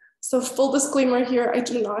 So full disclaimer here, I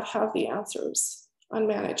do not have the answers on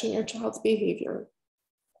managing your child's behavior,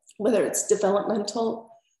 whether it's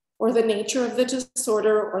developmental or the nature of the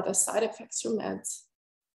disorder or the side effects from meds.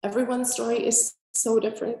 Everyone's story is so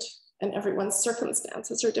different, and everyone's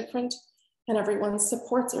circumstances are different, and everyone's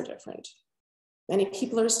supports are different. Many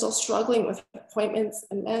people are still struggling with appointments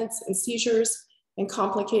and meds and seizures and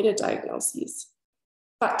complicated diagnoses.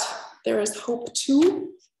 But there is hope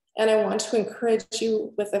too, and I want to encourage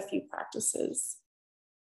you with a few practices.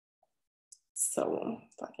 So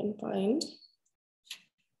if I can find.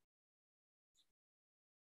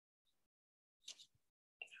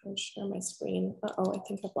 I'll share my screen. Uh-oh, I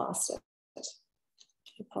think I've lost it.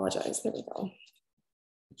 I apologize, there we go.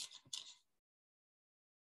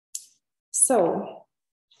 So,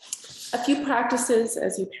 a few practices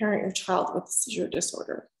as you parent your child with a seizure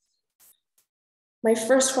disorder. My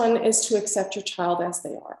first one is to accept your child as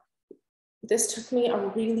they are. This took me a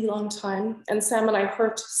really long time, and Sam and I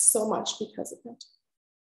hurt so much because of it.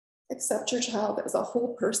 Accept your child as a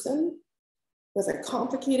whole person with a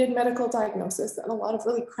complicated medical diagnosis and a lot of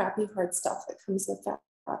really crappy, hard stuff that comes with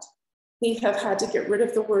that. We have had to get rid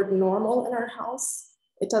of the word normal in our house.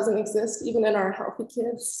 It doesn't exist even in our healthy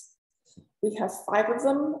kids. We have 5 of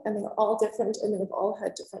them, and they're all different, and they've all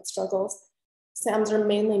had different struggles. Sam's are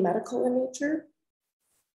mainly medical in nature.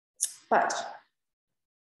 But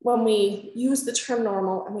when we use the term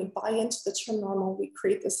normal and we buy into the term normal, we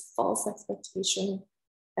create this false expectation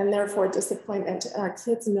and therefore disappointment. And our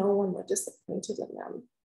kids know when we're disappointed in them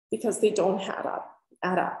because they don't add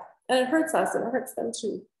up. And it hurts us and it hurts them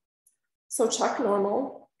too. So check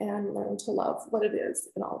normal and learn to love what it is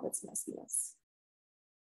in all of its messiness.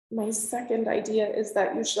 My second idea is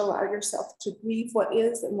that you should allow yourself to grieve what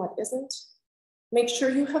is and what isn't. Make sure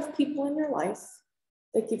you have people in your life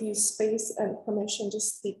that give you space and permission to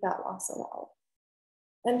speak that loss aloud.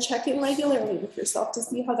 And check in regularly with yourself to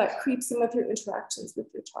see how that creeps in with your interactions with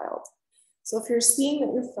your child. So if you're seeing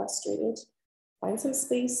that you're frustrated, find some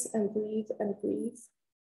space and breathe and grieve.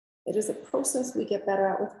 It is a process we get better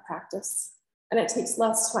at with practice, and it takes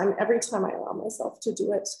less time every time I allow myself to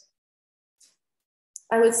do it.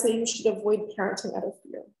 I would say you should avoid parenting out of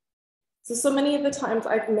fear. So many of the times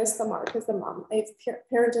I've missed the mark as a mom. I've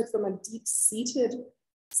parented from a deep-seated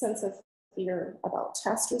sense of fear about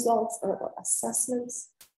test results or about assessments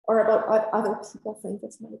or about what other people think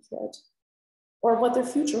of my kid or what their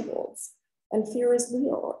future holds. And fear is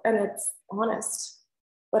real and it's honest,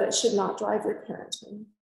 but it should not drive your parenting.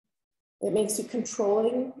 It makes you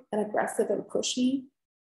controlling and aggressive and pushy,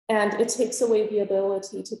 and it takes away the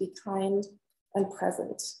ability to be kind and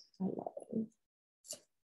present and loving.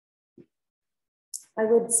 I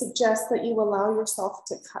would suggest that you allow yourself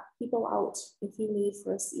to cut people out if you need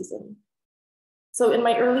for a season. So in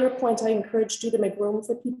my earlier point, I encouraged you to make room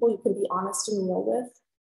for people you can be honest and real with.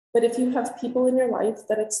 But if you have people in your life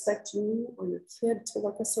that expect you or your kid to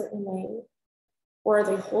look a certain way, or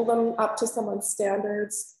they hold them up to someone's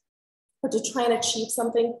standards, or to try and achieve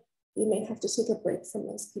something, you may have to take a break from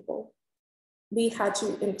those people. We had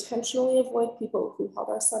to intentionally avoid people who held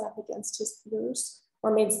our son up against his peers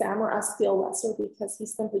or made Sam or us feel lesser because he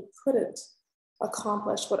simply couldn't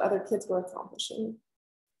accomplish what other kids were accomplishing.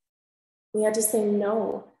 We had to say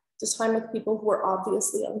no to time with people who were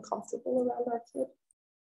obviously uncomfortable around our kid.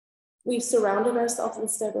 We surrounded ourselves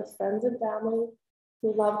instead with friends and family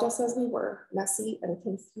who loved us as we were, messy and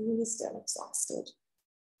confused and exhausted.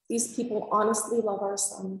 These people honestly love our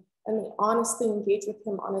son, and they honestly engage with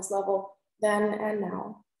him on his level then and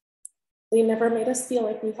now. They never made us feel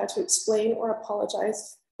like we had to explain or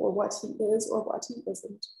apologize for what he is or what he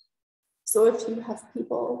isn't. So if you have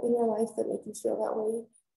people in your life that make you feel that way,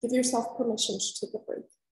 give yourself permission to take a break.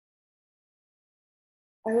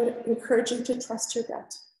 I would encourage you to trust your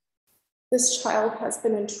gut. This child has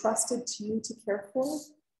been entrusted to you to care for.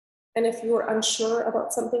 And if you are unsure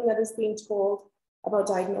about something that is being told about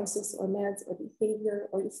diagnosis or meds or behavior,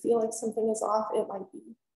 or you feel like something is off, it might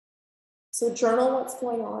be. So journal what's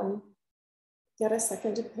going on, get a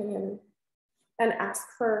second opinion, and ask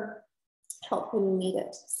for help when you need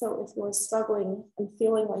it. So if you're struggling and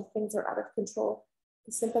feeling like things are out of control,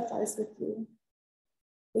 we sympathize with you.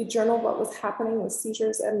 We journaled what was happening with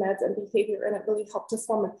seizures and meds and behavior, and it really helped to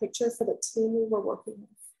form a picture for the team we were working with.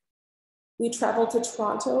 We traveled to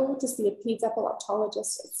Toronto to see a peds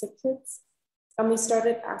epileptologist at SickKids, and we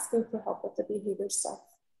started asking for help with the behavior stuff.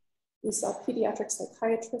 We saw pediatric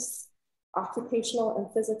psychiatrists, occupational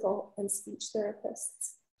and physical and speech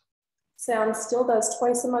therapists. Sam still does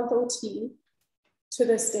twice a month OT to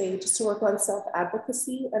this day just to work on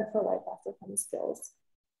self-advocacy and for life after home skills.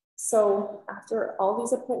 So after all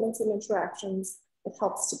these appointments and interactions, it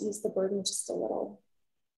helps to ease the burden just a little.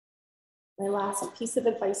 My last piece of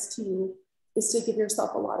advice to you is to give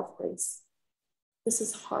yourself a lot of grace. This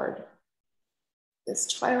is hard. This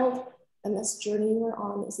child and this journey you're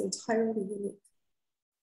on is entirely unique.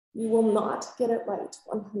 You will not get it right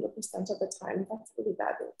 100% of the time. That's really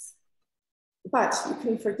bad news. But you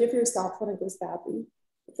can forgive yourself when it goes badly.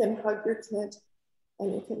 You can hug your kid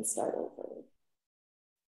and you can start over.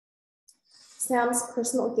 Sam's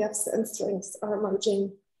personal gifts and strengths are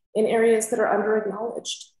emerging in areas that are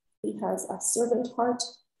under-acknowledged. He has a servant heart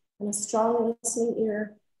and a strong listening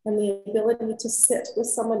ear and the ability to sit with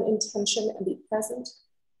someone in tension and be present.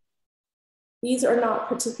 These are not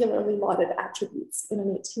particularly lauded attributes in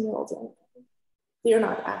an 18-year-old young man. They are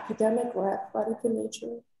not academic or athletic in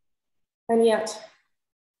nature, and yet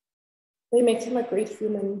they make him a great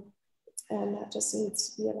human, and that just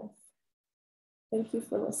needs to be enough. Thank you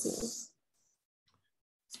for listening.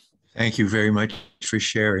 Thank you very much for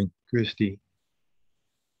sharing, Kristi.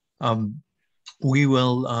 We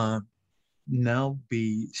will now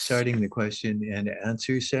be starting the question and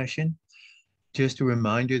answer session. Just a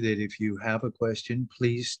reminder that if you have a question,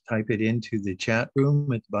 please type it into the chat room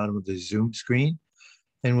at the bottom of the Zoom screen,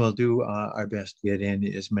 and we'll do our best to get in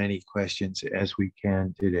as many questions as we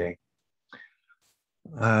can today.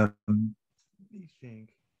 Let me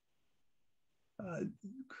think.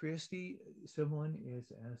 Kristi, someone is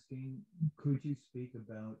asking, could you speak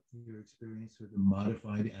about your experience with the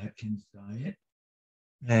modified Atkins diet?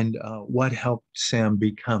 And what helped Sam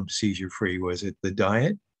become seizure-free? Was it the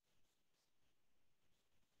diet?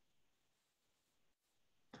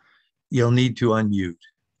 You'll need to unmute.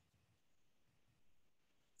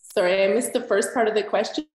 Sorry, I missed the first part of the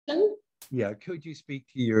question. Yeah, could you speak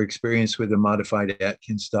to your experience with the modified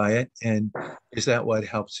Atkins diet? And is that what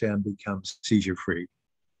helped Sam become seizure-free?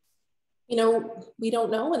 You know, we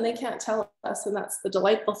don't know and they can't tell us, and that's the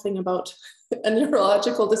delightful thing about a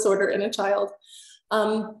neurological disorder in a child.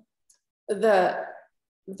 The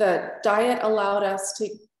diet allowed us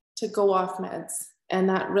to go off meds, and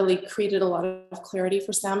that really created a lot of clarity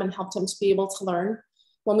for Sam and helped him to be able to learn.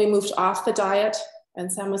 When we moved off the diet and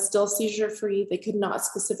Sam was still seizure-free, they could not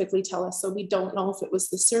specifically tell us. So we don't know if it was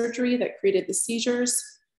the surgery that created the seizures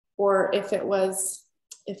or if it was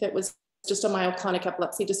just a myoclonic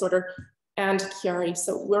epilepsy disorder and Chiari.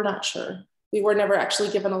 So we're not sure. We were never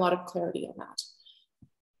actually given a lot of clarity on that.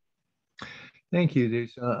 Thank you.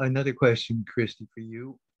 There's another question, Kristi, for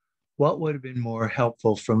you. What would have been more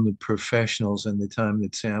helpful from the professionals in the time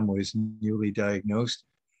that Sam was newly diagnosed?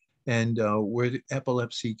 And were the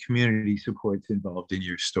epilepsy community supports involved in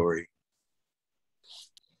your story?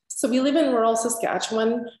 So we live in rural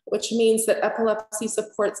Saskatchewan, which means that epilepsy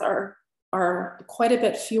supports are quite a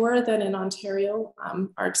bit fewer than in Ontario.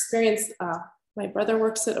 Our experience, my brother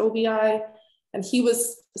works at OBI, and he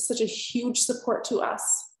was such a huge support to us,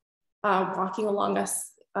 walking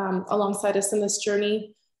alongside us in this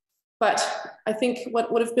journey. But I think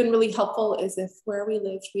what would have been really helpful is if where we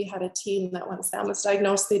lived, we had a team that when Sam was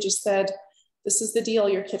diagnosed, they just said, this is the deal,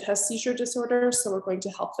 your kid has seizure disorder, so we're going to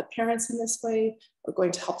help the parents in this way, we're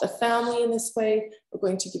going to help the family in this way, we're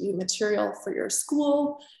going to give you material for your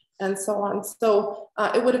school, and so on. So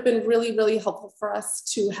it would have been really, really helpful for us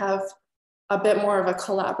to have a bit more of a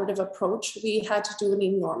collaborative approach. We had to do an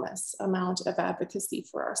enormous amount of advocacy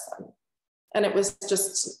for our son, and it was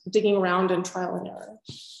just digging around and trial and error.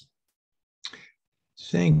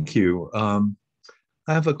 Thank you.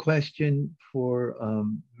 I have a question for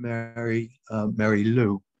Mary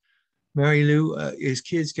Lou. Mary Lou, as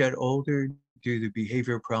kids get older, do the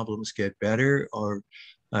behavior problems get better, or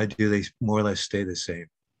do they more or less stay the same?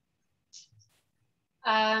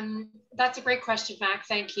 That's a great question, Mac.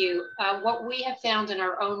 Thank you. What we have found in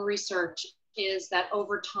our own research is that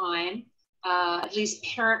over time, at least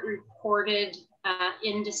parent-reported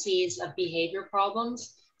indices of behavior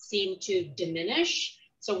problems seem to diminish.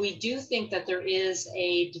 So we do think that there is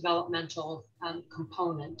a developmental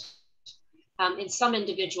component. In some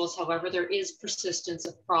individuals, however, there is persistence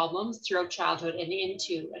of problems throughout childhood and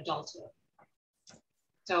into adulthood.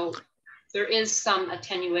 So there is some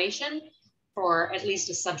attenuation for at least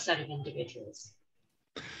a subset of individuals.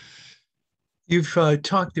 You've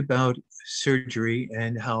talked about surgery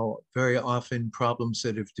and how very often problems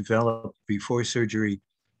that have developed before surgery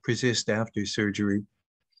persist after surgery.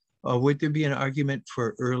 Would there be an argument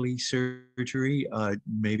for early surgery?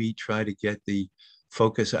 Maybe try to get the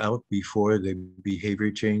focus out before the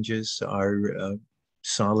behavior changes are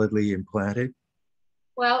solidly implanted?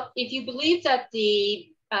 Well, if you believe that the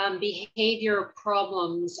behavior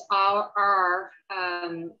problems are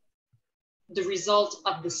the result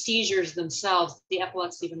of the seizures themselves, the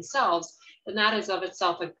epilepsy themselves, then that is of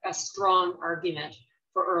itself a strong argument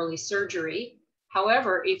for early surgery.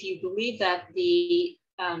 However, if you believe that the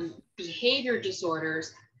behavior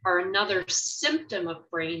disorders are another symptom of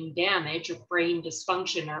brain damage or brain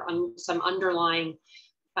dysfunction or some underlying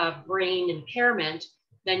brain impairment,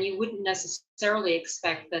 then you wouldn't necessarily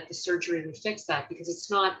expect that the surgery would fix that, because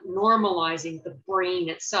it's not normalizing the brain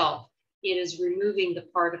itself. It is removing the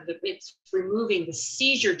part of it's removing the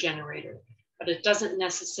seizure generator, but it doesn't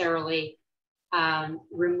necessarily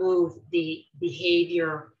remove the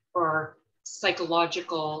behavior or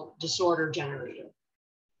psychological disorder generator.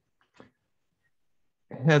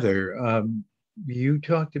 Heather, you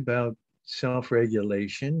talked about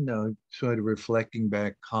self-regulation, sort of reflecting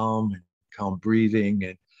back calm breathing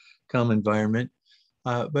and calm environment.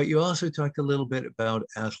 But you also talked a little bit about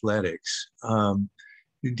athletics.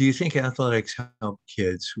 Do you think athletics help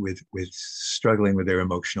kids with struggling with their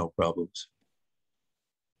emotional problems?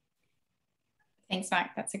 Thanks,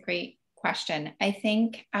 Mac. That's a great question. I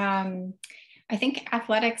think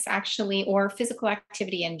athletics actually, or physical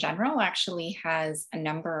activity in general, actually has a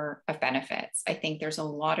number of benefits. I think there's a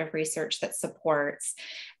lot of research that supports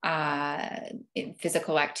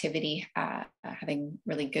physical activity having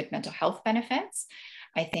really good mental health benefits.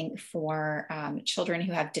 I think for children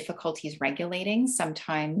who have difficulties regulating,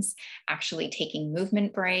 sometimes actually taking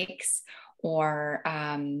movement breaks or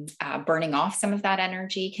burning off some of that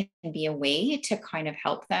energy can be a way to kind of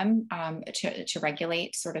help them to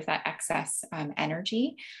regulate sort of that excess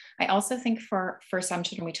energy. I also think for some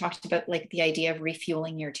children, we talked about like the idea of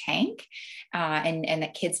refueling your tank and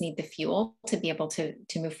that kids need the fuel to be able to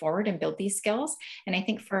move forward and build these skills. And I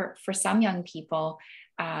think for some young people,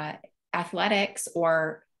 athletics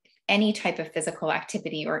or any type of physical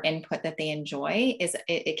activity or input that they enjoy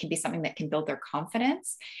it can be something that can build their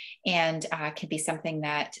confidence and can be something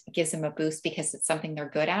that gives them a boost because it's something they're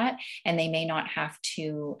good at, and they may not have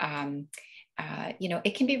to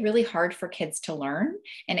it can be really hard for kids to learn,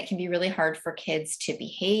 and it can be really hard for kids to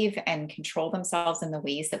behave and control themselves in the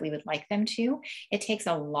ways that we would like them to. It takes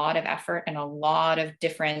a lot of effort and a lot of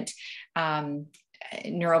different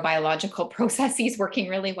neurobiological processes working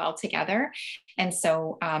really well together. And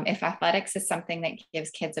so if athletics is something that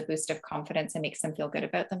gives kids a boost of confidence and makes them feel good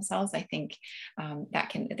about themselves, I think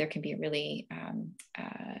there can be a really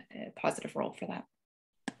positive role for that.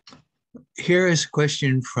 Here is a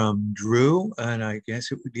question from Drew, and I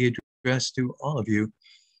guess it would be addressed to all of you.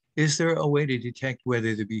 Is there a way to detect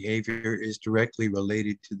whether the behavior is directly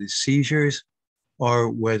related to the seizures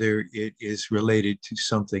or whether it is related to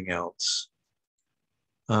something else?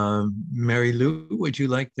 Mary Lou, would you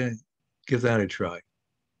like to give that a try?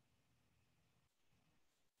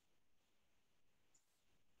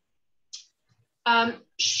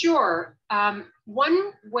 Sure.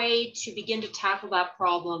 One way to begin to tackle that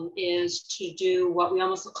problem is to do what we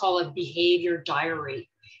almost call a behavior diary.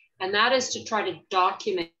 And that is to try to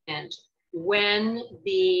document when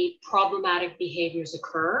the problematic behaviors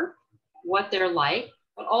occur, what they're like,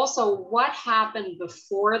 but also what happened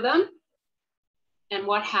before them and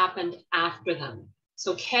what happened after them.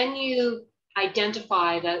 So can you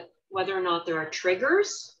identify that whether or not there are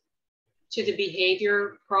triggers to the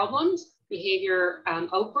behavior problems, behavior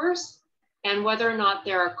outbursts, and whether or not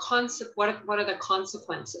there are what are the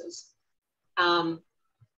consequences?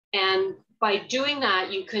 And by doing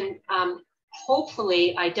that, you can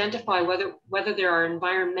hopefully identify whether there are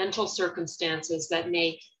environmental circumstances that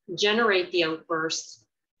may generate the outbursts,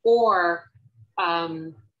 or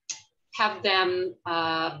have them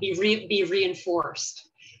be reinforced.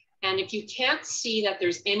 And if you can't see that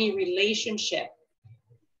there's any relationship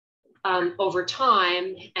over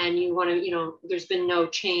time, and you want to, there's been no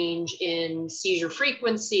change in seizure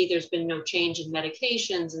frequency, there's been no change in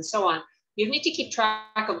medications and so on, you need to keep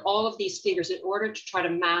track of all of these figures in order to try to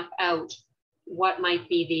map out what might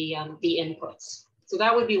be the inputs. So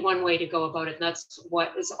that would be one way to go about it. And that's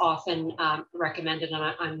what is often recommended.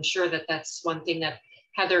 And I'm sure that that's one thing that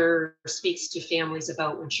Heather speaks to families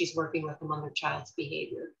about when she's working with them on their child's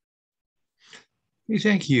behavior.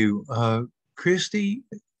 Thank you. Kristi,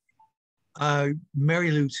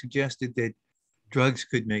 Mary Lou suggested that drugs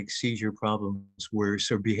could make seizure problems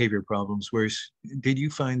worse or behavior problems worse. Did you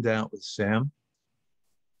find that with Sam?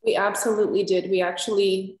 We absolutely did. We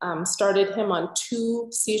actually started him on 2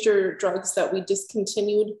 seizure drugs that we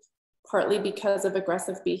discontinued, partly because of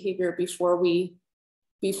aggressive behavior before we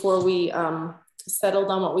settled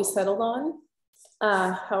on what we settled on.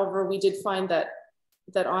 However, we did find that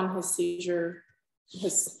on his seizure,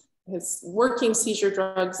 his working seizure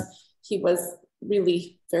drugs, he was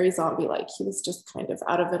really very zombie-like. He was just kind of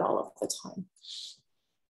out of it all of the time.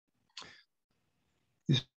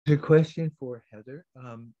 Is there a question for Heather?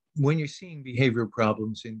 When you're seeing behavior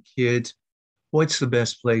problems in kids, what's the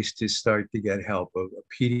best place to start to get help? A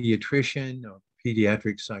pediatrician, a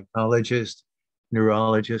pediatric psychologist,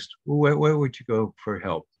 neurologist? Where would you go for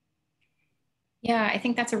help? Yeah, I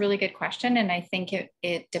think that's a really good question. And I think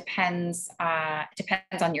it depends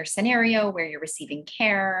on your scenario, where you're receiving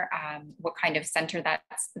care, what kind of center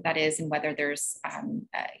that is, and whether there's,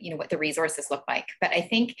 what the resources look like. But I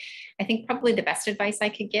think probably the best advice I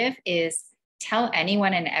could give is tell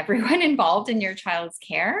anyone and everyone involved in your child's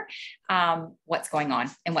care what's going on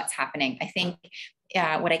and what's happening. I think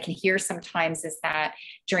what I can hear sometimes is that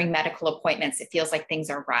during medical appointments, it feels like things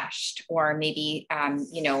are rushed, or maybe,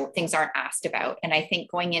 things aren't asked about. And I think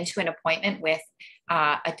going into an appointment with,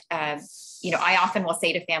 I often will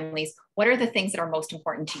say to families, what are the things that are most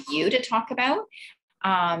important to you to talk about?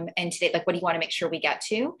 And today, like, what do you want to make sure we get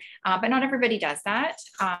to? But not everybody does that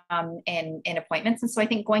in appointments. And so I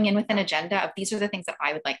think going in with an agenda of these are the things that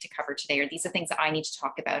I would like to cover today, or these are things that I need to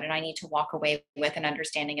talk about, and I need to walk away with an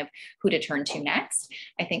understanding of who to turn to next,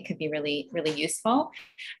 I think could be really, really useful.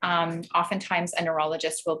 Oftentimes a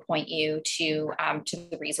neurologist will point you to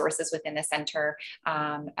the resources within the center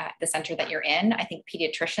that you're in. I think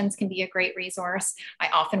pediatricians can be a great resource. I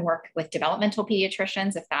often work with developmental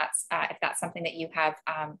pediatricians if that's something that you have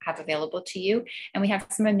available to you. And we have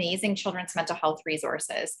some amazing children's mental health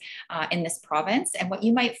resources in this province. And what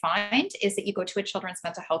you might find is that you go to a children's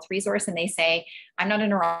mental health resource and they say, I'm not a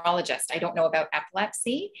neurologist, I don't know about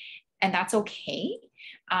epilepsy. And that's okay.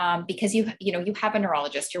 Because you have a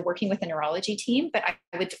neurologist, you're working with a neurology team, but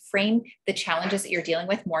I would frame the challenges that you're dealing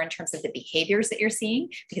with more in terms of the behaviors that you're seeing,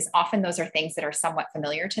 because often those are things that are somewhat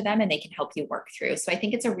familiar to them and they can help you work through. So I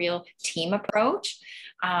think it's a real team approach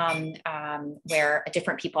where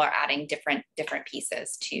different people are adding different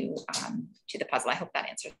pieces to the puzzle. I hope that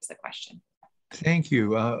answers the question. Thank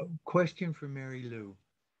you. Question for Mary Lou.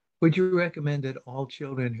 Would you recommend that all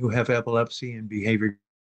children who have epilepsy and behavior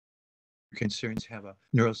concerns have a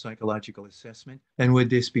neuropsychological assessment? And would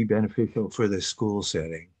this be beneficial for the school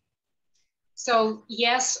setting? So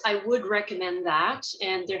yes, I would recommend that.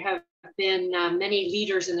 And there have been many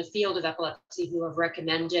leaders in the field of epilepsy who have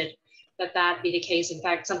recommended that be the case. In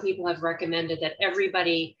fact, some people have recommended that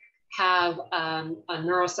everybody have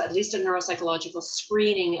at least a neuropsychological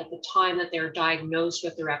screening at the time that they're diagnosed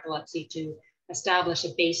with their epilepsy to establish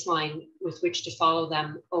a baseline with which to follow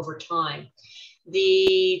them over time.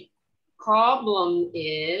 The problem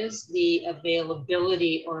is the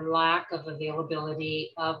availability or lack of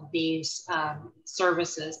availability of these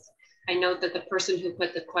services. I note that the person who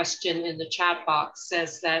put the question in the chat box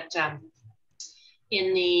says that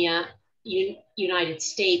in the United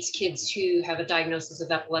States, kids who have a diagnosis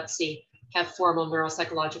of epilepsy have formal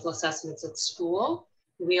neuropsychological assessments at school.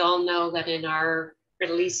 We all know that in our,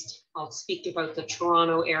 at least I'll speak about the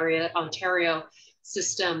Toronto area, Ontario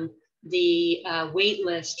system, the wait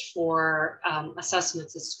list for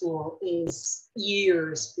assessments at school is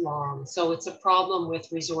years long. So it's a problem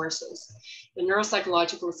with resources. The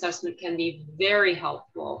neuropsychological assessment can be very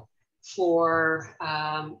helpful for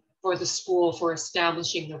the school for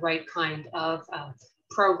establishing the right kind of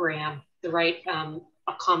program, the right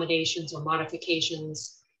accommodations or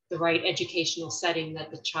modifications, the right educational setting that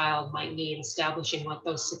the child might need, establishing what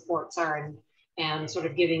those supports are, and sort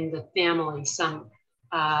of giving the family some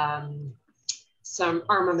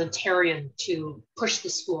armamentarium to push the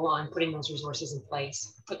school on putting those resources in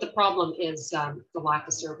place. But the problem is the lack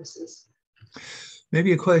of services.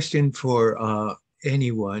 Maybe a question for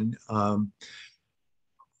anyone.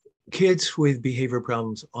 Kids with behavior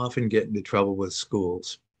problems often get into trouble with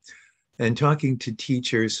schools. And talking to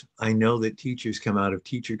teachers, I know that teachers come out of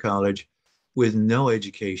teacher college with no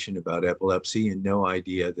education about epilepsy and no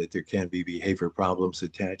idea that there can be behavior problems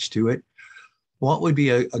attached to it. What would be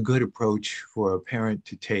a good approach for a parent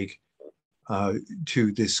to take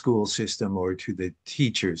to the school system or to the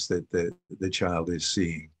teachers that the child is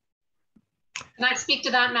seeing? Can I speak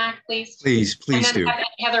to that, Mac, please? Please do.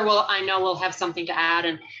 Heather I know will have something to add,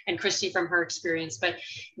 and Kristi from her experience, but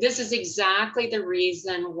this is exactly the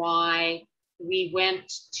reason why we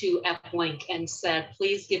went to EpLink and said,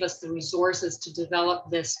 please give us the resources to develop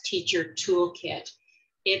this teacher toolkit.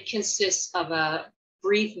 It consists of a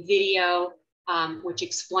brief video, which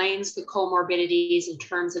explains the comorbidities in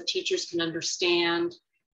terms that teachers can understand.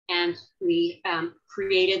 And we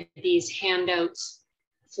created these handouts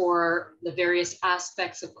for the various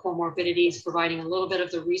aspects of comorbidities, providing a little bit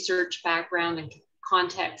of the research background and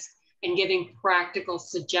context, and giving practical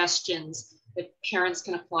suggestions that parents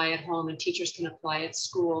can apply at home and teachers can apply at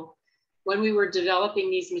school. When we were developing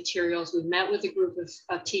these materials, we met with a group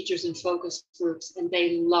of teachers in focus groups, and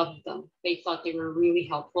they loved them. They thought they were really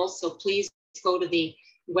helpful. So please go to the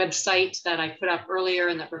website that I put up earlier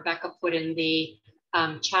and that Rebecca put in the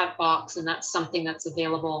chat box, and that's something that's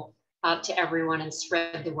available to everyone, and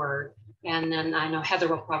spread the word. And then I know Heather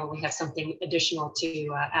will probably have something additional to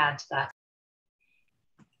add to that.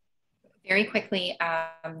 Very quickly,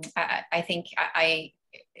 I think I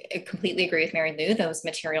completely agree with Mary Lou. Those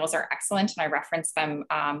materials are excellent, and I reference them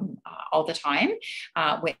all the time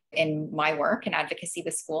in my work and advocacy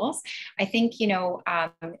with schools. I think, you know,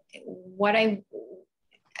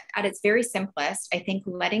 at its very simplest, I think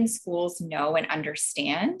letting schools know and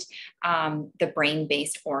understand the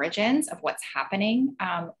brain-based origins of what's happening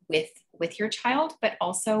with your child, but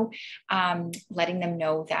also letting them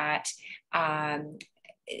know that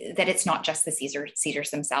that it's not just the seizures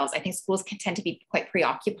themselves. I think schools can tend to be quite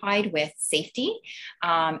preoccupied with safety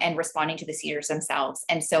and responding to the seizures themselves.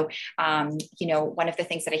 And so, you know, one of the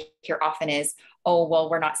things that I hear often is, oh, well,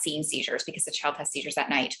 we're not seeing seizures because the child has seizures at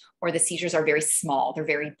night, or the seizures are very small, they're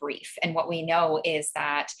very brief. And what we know is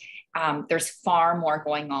that there's far more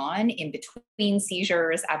going on in between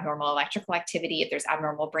seizures, abnormal electrical activity, if there's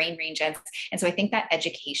abnormal brain regions. And so I think that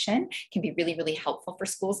education can be really, really helpful for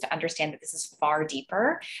schools to understand that this is far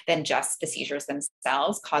deeper than just the seizures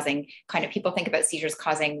themselves, causing kind of, people think about seizures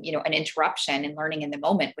causing, you know, an interruption in learning in the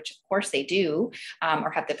moment, which of course they do,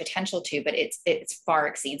 or have the potential to, but it's far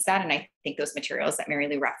exceeds that. And I think those materials that Mary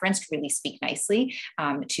Lou referenced really speak nicely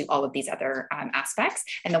to all of these other aspects.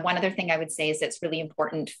 And the one other thing I would say is it's really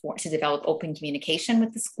important to develop open communication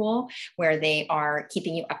with the school, where they are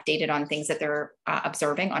keeping you updated on things that they're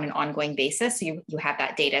observing on an ongoing basis. So you have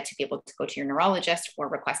that data to be able to go to your neurologist or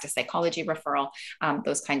request a psychology referral.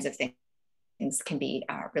 Those kinds of things can be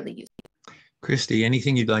really useful. Kristi,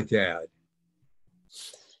 anything you'd like to add?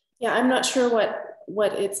 Yeah, I'm not sure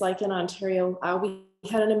what it's like in Ontario. We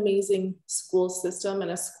had an amazing school system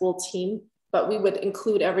and a school team, but we would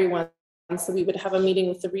include everyone. So we would have a meeting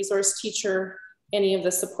with the resource teacher, any of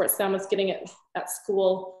the support Sam was getting at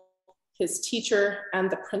school, his teacher,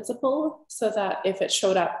 and the principal, so that if it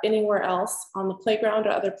showed up anywhere else on the playground or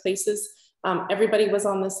other places, everybody was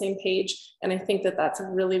on the same page. And I think that that's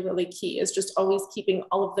really, really key, is just always keeping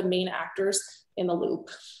all of the main actors in the loop.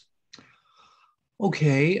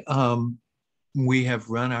 Okay, we have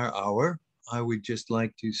run our hour. I would just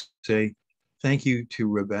like to say thank you to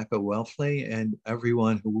Rebecca Welfley and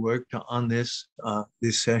everyone who worked on this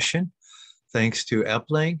session. Thanks to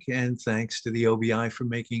EpLink, and thanks to the OBI for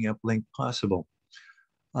making EpLink possible.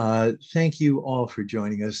 Thank you all for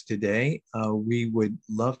joining us today. We would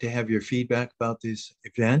love to have your feedback about this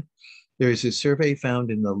event. There is a survey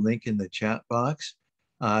found in the link in the chat box,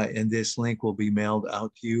 and this link will be mailed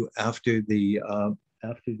out to you after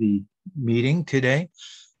the meeting today.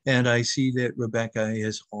 And I see that Rebecca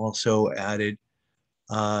has also added,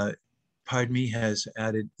 has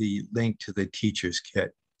added the link to the teacher's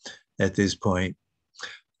kit at this point.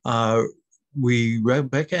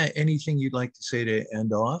 Rebecca, anything you'd like to say to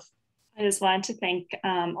end off? I just wanted to thank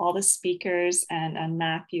all the speakers and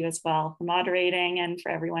Matthew as well for moderating, and for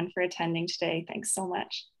everyone for attending today. Thanks so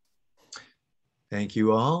much. Thank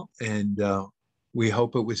you all, and we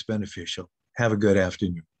hope it was beneficial. Have a good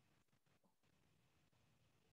afternoon.